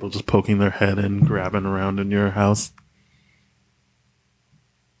 People just poking their head in, grabbing around in your house.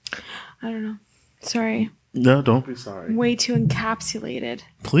 I don't know. Sorry. No, don't be sorry. Way too encapsulated.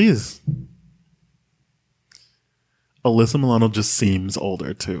 Please. Alyssa Milano just seems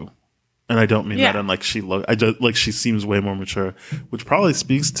older too. And I don't mean that in like I just like she seems way more mature, which probably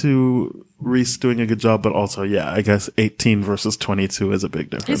speaks to Reese doing a good job, but also, yeah, I guess 18 versus 22 is a big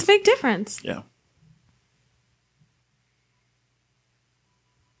difference. It's a big difference. Yeah.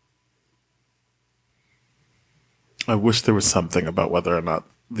 I wish there was something about whether or not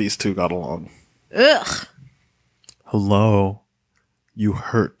these two got along. Ugh. Hello. You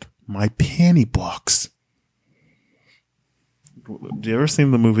hurt my panty box. Do you ever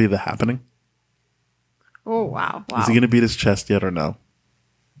seen the movie The Happening? Oh, wow. Is he going to beat his chest yet or no?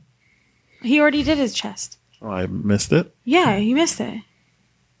 He already did his chest. Oh, I missed it? Yeah, he missed it.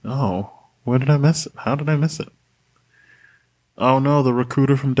 Oh, where did I miss it? How did I miss it? Oh no, the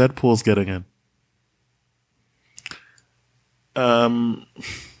recruiter from Deadpool's getting in.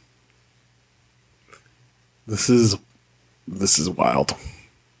 This is wild.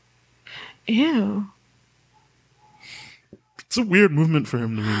 Ew. It's a weird movement for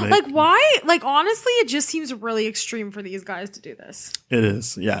him to be making. Like, why? Like, honestly, it just seems really extreme for these guys to do this. It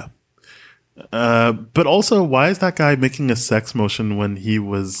is, yeah. But also, why is that guy making a sex motion when he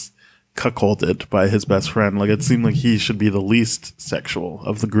was cuckolded by his best friend? Like, it seemed like he should be the least sexual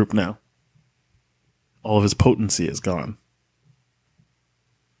of the group now. All of his potency is gone.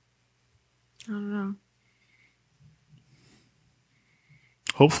 I don't know.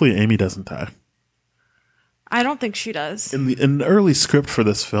 Hopefully Amy doesn't die. I don't think she does. In the early script for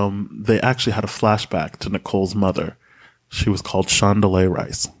this film, they actually had a flashback to Nicole's mother. She was called Shondalee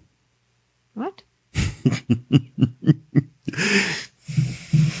Rice. What?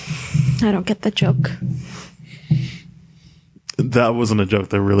 I don't get the joke. That wasn't a joke.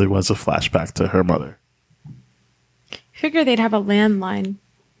 There really was a flashback to her mother. Figure they'd have a landline.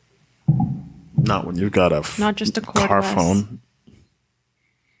 Not when you've got Not just a car cordless. phone.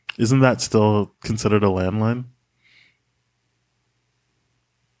 Isn't that still considered a landline?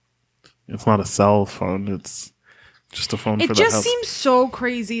 It's not a cell phone. It's just a phone for It the just house. seems so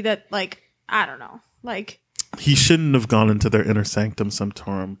crazy that, like, I don't know. Like, He shouldn't have gone into their inner sanctum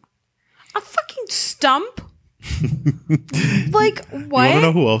sanctorum. a fucking stump? Like, You what? want to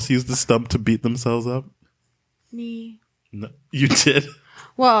know who else used the stump to beat themselves up? Me. No, you did?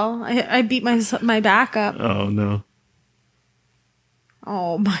 Well, I beat my back up. Oh, no.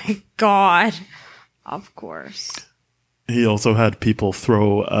 Oh my god. Of course. He also had people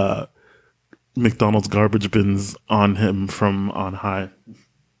throw McDonald's garbage bins on him from on high.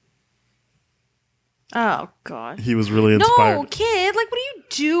 Oh god. He was really inspired. No, kid, like, what are you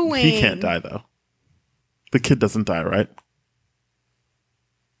doing? He can't die, though. The kid doesn't die, right?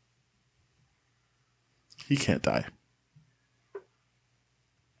 He can't die.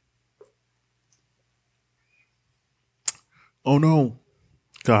 Oh, no.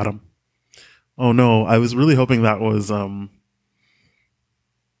 Got him. Oh, no. I was really hoping that was Mark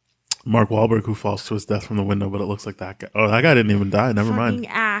Wahlberg who falls to his death from the window, but it looks like that guy. Oh, that guy didn't even die. Never mind.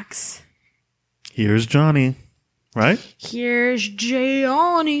 Fucking axe. Here's Johnny. Right? Here's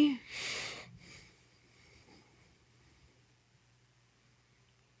Johnny.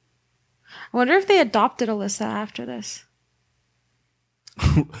 I wonder if they adopted Alyssa after this.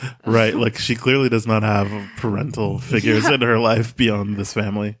 Right. Like, she clearly does not have parental figures in her life beyond this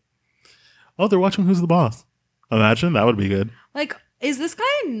family. Oh, they're watching Who's the Boss. Imagine. That would be good. Like, is this guy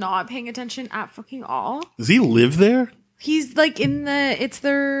not paying attention at fucking all? Does he live there? He's like it's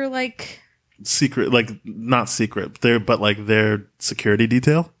their like Secret, like, not secret, but like their security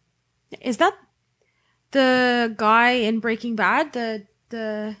detail? is that the guy in Breaking Bad? The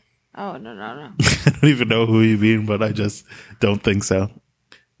oh no. I don't even know who you mean, but I just don't think so.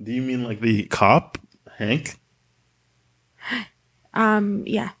 Do you mean like the cop, Hank?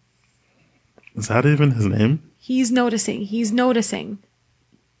 Yeah. Is that even his name? He's noticing.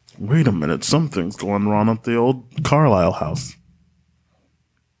 Wait a minute, something's going wrong at the old Carlisle house.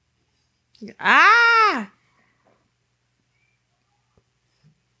 Ah!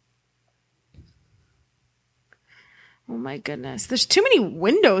 Oh my goodness. There's too many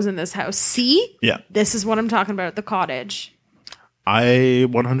windows in this house. See? Yeah. This is what I'm talking about at the cottage. I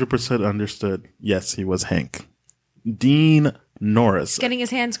 100% understood. Yes, he was Hank. Dean Norris. Getting his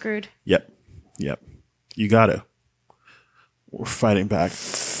hand screwed. Yep. You got to. We're fighting back.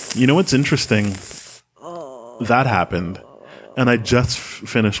 You know what's interesting? that happened. And I just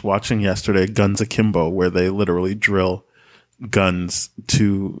finished watching yesterday Guns Akimbo, where they literally drill guns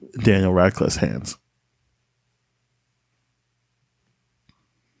to Daniel Radcliffe's hands.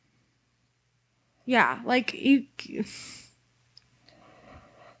 Yeah, like you.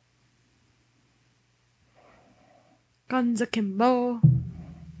 Guns akimbo.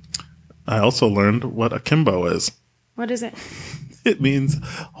 I also learned what akimbo is. What is it? It means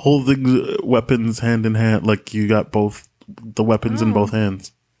holding weapons hand in hand, like you got both the weapons in both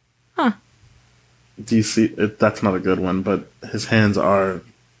hands. Huh. Do you see it? That's not a good one, but his hands are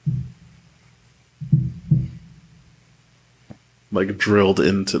like drilled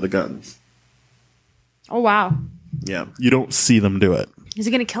into the guns. Oh, wow. Yeah, you don't see them do it. Is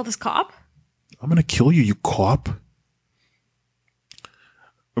he going to kill this cop? I'm going to kill you, you cop.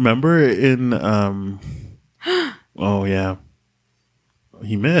 Remember in, oh yeah.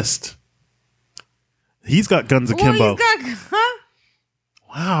 He missed. He's got guns akimbo.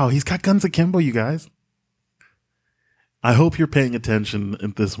 Wow, he's got guns akimbo, you guys. I hope you're paying attention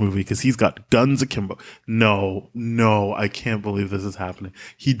in this movie because he's got guns akimbo. No, I can't believe this is happening.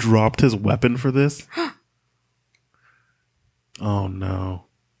 He dropped his weapon for this. Oh no.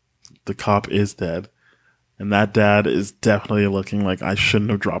 The cop is dead. And that dad is definitely looking like I shouldn't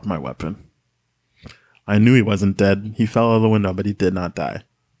have dropped my weapon. I knew he wasn't dead. He fell out of the window, but he did not die.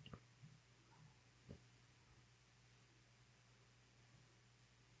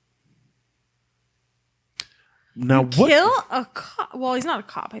 Now what? Kill a cop? Well, he's not a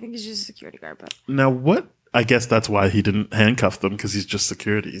cop. I think he's just a security guard. But now what? I guess that's why he didn't handcuff them, because he's just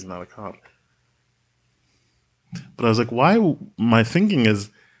security. He's not a cop. But I was like, why? My thinking is,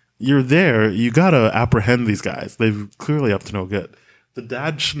 you're there. You gotta apprehend these guys. They've clearly up to no good. The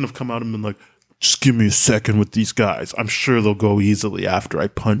dad shouldn't have come out and been like, just give me a second with these guys. I'm sure they'll go easily after I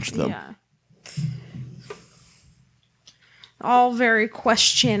punch them. yeah, all very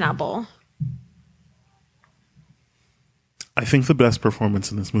questionable. I think the best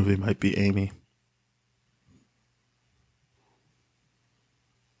performance in this movie might be Amy.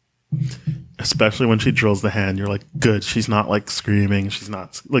 Especially when she drills the hand, you're like, good. She's not like screaming. She's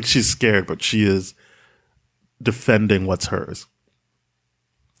not like she's scared, but she is defending what's hers.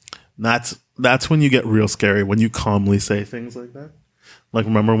 And that's when you get real scary, when you calmly say things like that. Like,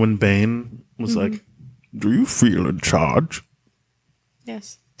 remember when Bane was like, do you feel in charge?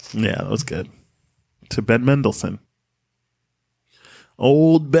 Yes. Yeah, that was good. To Ben Mendelsohn.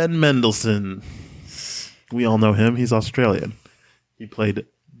 Old Ben Mendelsohn. We all know him. He's Australian. He played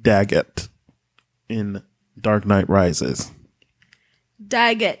Daggett in Dark Knight Rises.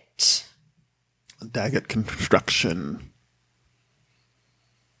 Daggett. Daggett Construction.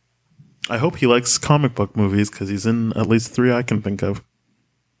 I hope he likes comic book movies, because he's in at least 3 I can think of.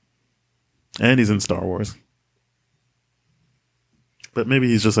 And he's in Star Wars. But maybe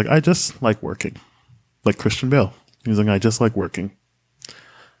he's just like, I just like working. Like Christian Bale. He's like, I just like working.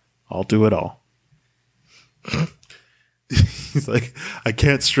 I'll do it all. He's like, I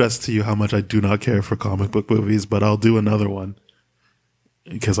can't stress to you how much I do not care for comic book movies, but I'll do another one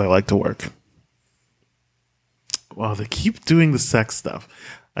because I like to work. Wow, they keep doing the sex stuff.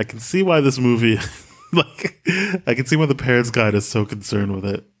 I can see why this movie, like, I can see why the Parents' Guide is so concerned with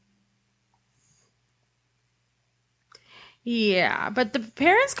it. Yeah, but the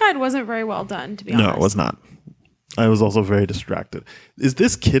Parents' Guide wasn't very well done, to be honest. No, it was not. I was also very distracted. Is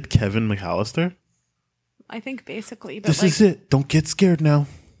this kid Kevin McAllister? I think basically. But This is it. Don't get scared now.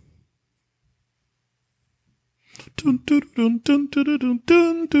 Dun, dun, dun, dun, dun, dun,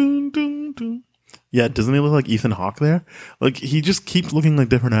 dun, dun, dun, dun. Yeah, doesn't he look like Ethan Hawke there? Like, he just keeps looking like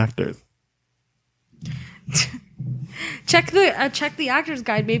different actors. Check the Actors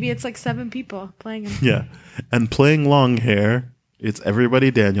Guide. Maybe it's like 7 people playing him. Yeah. And playing long hair, it's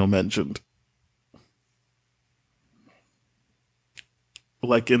everybody Daniel mentioned.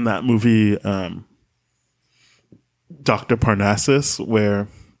 Like in that movie, Dr. Parnassus, where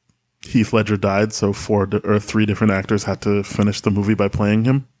Heath Ledger died, so 3 different actors had to finish the movie by playing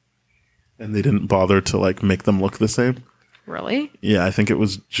him. And they didn't bother to like make them look the same. Really? Yeah, I think it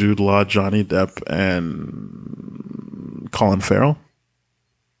was Jude Law, Johnny Depp, and Colin Farrell.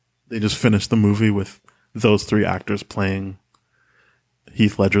 They just finished the movie with those 3 actors playing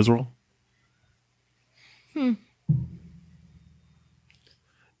Heath Ledger's role.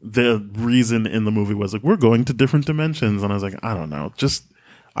 The reason in the movie was like, we're going to different dimensions. And I was like, I don't know.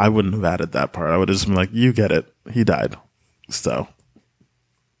 I wouldn't have added that part. I would have just been like, you get it. He died. So.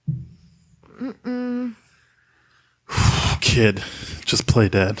 Kid, just play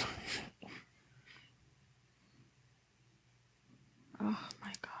dead. Oh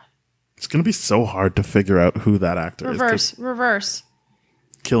my god. Just going to be so hard to figure out who that actor is. Reverse.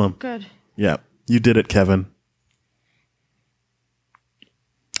 Kill him. Good. Yeah. You did it, Kevin.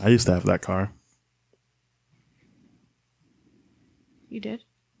 I used to have that car. You did?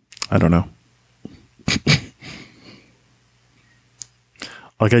 I don't know.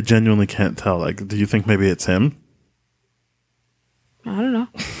 Like, I genuinely can't tell. Like, do you think maybe it's him? I don't know.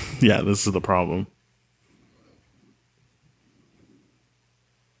 Yeah, this is the problem.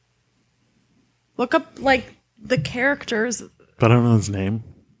 Look up, like, the characters. But I don't know his name.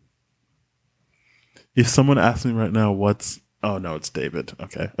 If someone asked me right now what's... Oh, no, it's David.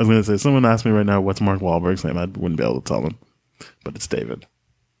 Okay. I was going to say, if someone asked me right now what's Mark Wahlberg's name, I wouldn't be able to tell them. But it's David.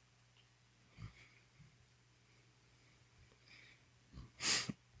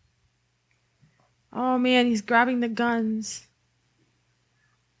 Oh, man, he's grabbing the guns.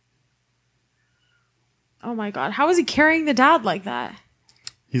 Oh, my God. How is he carrying the dad like that?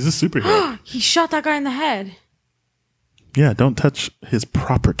 He's a superhero. He shot that guy in the head. Yeah, don't touch his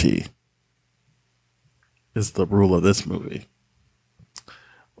property is the rule of this movie.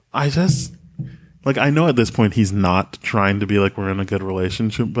 I just... Like, I know at this point he's not trying to be like, we're in a good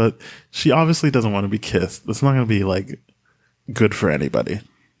relationship, but she obviously doesn't want to be kissed. That's not going to be, like, good for anybody.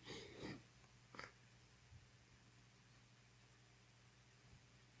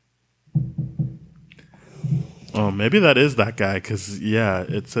 Oh, maybe that is that guy, because, yeah,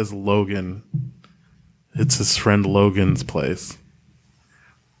 it says Logan. It's his friend Logan's place.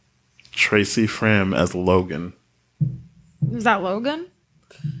 Tracy Fram as Logan. Is that Logan?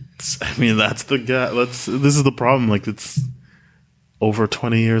 I mean, that's the guy. This is the problem. Like, it's over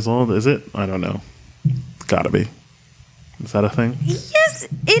 20 years old, is it? I don't know. It's gotta be. Is that a thing? Yes,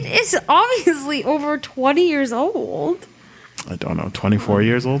 it is obviously over 20 years old. I don't know. 24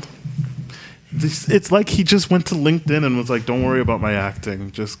 years old? It's like he just went to LinkedIn and was like, don't worry about my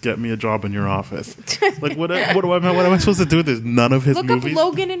acting. Just get me a job in your office. Like, what am I supposed to do with this? None of his Look movies? up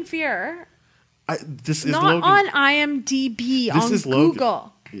Logan in Fear. This is Not Logan. on IMDb, This on is Google.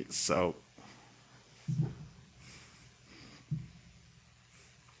 Logan. So...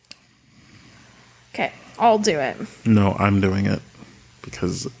 Okay, I'll do it. No, I'm doing it.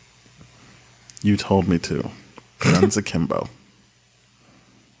 Because you told me to. Guns akimbo.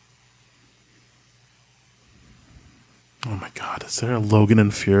 Oh my God! Is there a Logan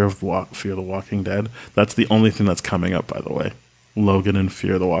in Fear of the Walking Dead? That's the only thing that's coming up, by the way. Logan in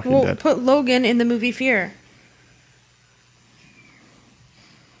Fear of the Walking Dead. Put Logan in the movie Fear.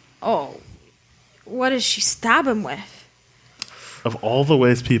 Oh, what does she stab him with? Of all the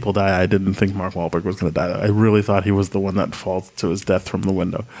ways people die, I didn't think Mark Wahlberg was going to die. I really thought he was the one that falls to his death from the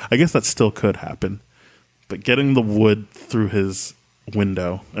window. I guess that still could happen, but getting the wood through his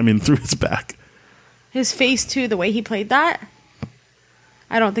through his back. His face, too, the way he played that.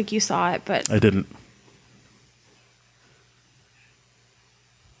 I don't think you saw it, but... I didn't.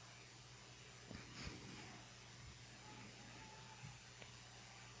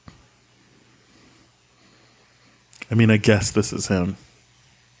 I mean, I guess this is him.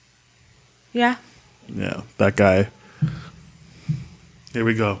 Yeah. Yeah, that guy. Here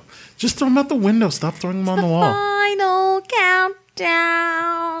we go. Just throw him out the window. Stop throwing him on the wall. Final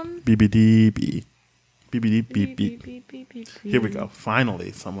countdown. BBDB. Beep, beep, beep, beep. Here we go.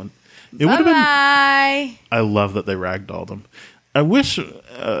 Finally, someone. It would have been. Bye. I love that they ragdolled him. I wish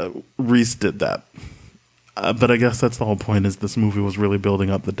Reese did that, but I guess that's the whole point. Is this movie was really building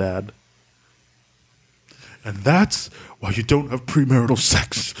up the dad, and that's why you don't have premarital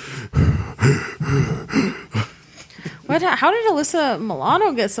sex. What? How did Alyssa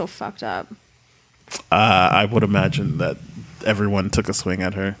Milano get so fucked up? I would imagine that everyone took a swing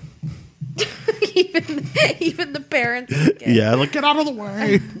at her. even the parents. Yeah, like, get out of the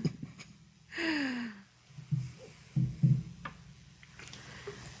way.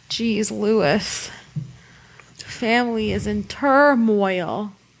 Jeez, Lewis. Family is in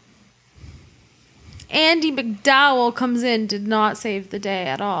turmoil. Andy McDowell comes in, did not save the day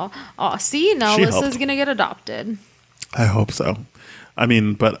at all. Oh, see, now She Alyssa's helped. going to get adopted. I hope so. I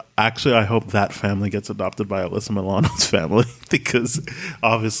mean, but actually, I hope that family gets adopted by Alyssa Milano's family because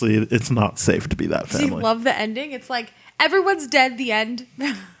obviously it's not safe to be that Do you family. love the ending? It's like everyone's dead. The end.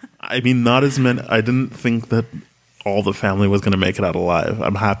 I mean, not as many. I didn't think that all the family was going to make it out alive.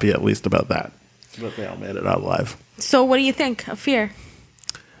 I'm happy at least about that. But they all made it out alive. So, what do you think of Fear?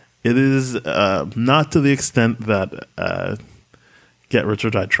 It is not to the extent that Get Rich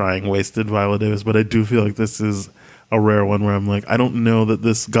or Die Trying wasted Viola Davis, but I do feel like this is a rare one where I'm like, I don't know that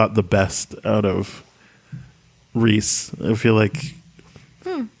this got the best out of Reese. I feel like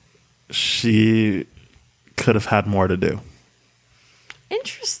she could have had more to do.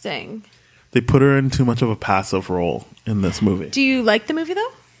 Interesting. They put her in too much of a passive role in this movie. Do you like the movie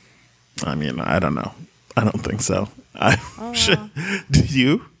though? I mean, I don't know. I don't think so. Oh, wow. Do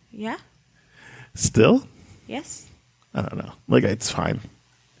you? Yeah. Still? Yes. I don't know. Like, it's fine.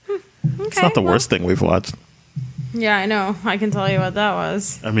 Okay, It's not the worst thing we've watched. Yeah, I know. I can tell you what that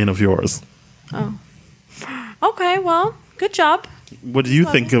was. I mean, of yours. Oh. Okay, well, good job. What do you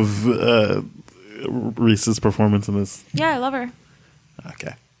Love think it. of Reese's performance in this? Yeah, I love her.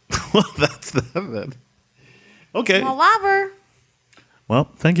 Okay. Well, that's that then. Okay. I love her. Well,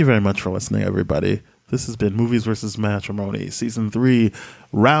 thank you very much for listening, everybody. This has been Movies vs. Matrimony, Season 3,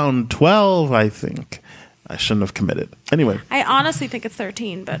 Round 12, I think. I shouldn't have committed. Anyway. I honestly think it's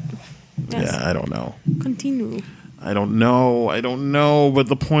 13, but yes. Yeah, I don't know. Continue. I don't know. But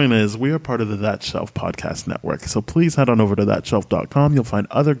the point is, we are part of the That Shelf Podcast Network. So please head on over to thatshelf.com. You'll find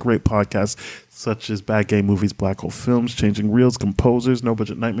other great podcasts such as Bad Gay Movies, Black Hole Films, Changing Reels, Composers, No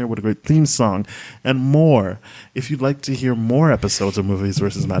Budget Nightmare with a great theme song, and more. If you'd like to hear more episodes of Movies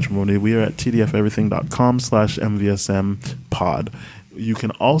vs. Matrimony, we are at tdfeverything.com/MVSM pod. You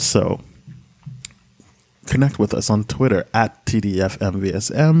can also connect with us on Twitter at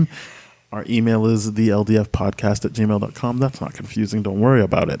TDFMVSM. Our email is theldfpodcast@gmail.com. That's not confusing. Don't worry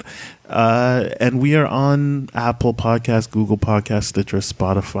about it. And we are on Apple Podcasts, Google Podcasts, Stitcher,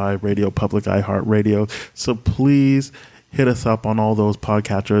 Spotify, Radio Public, iHeartRadio. So please hit us up on all those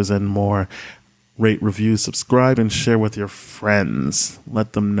podcatchers and more. Rate, review, subscribe, and share with your friends.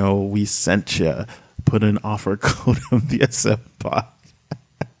 Let them know we sent you. Put in offer code MVSM pod.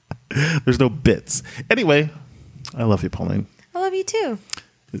 There's no bits. Anyway, I love you, Pauline. I love you too.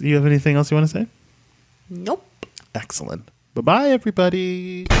 Do you have anything else you want to say? Nope. Excellent. Bye-bye,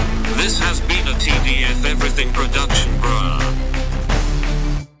 everybody. This has been a TDF Everything production, bruh.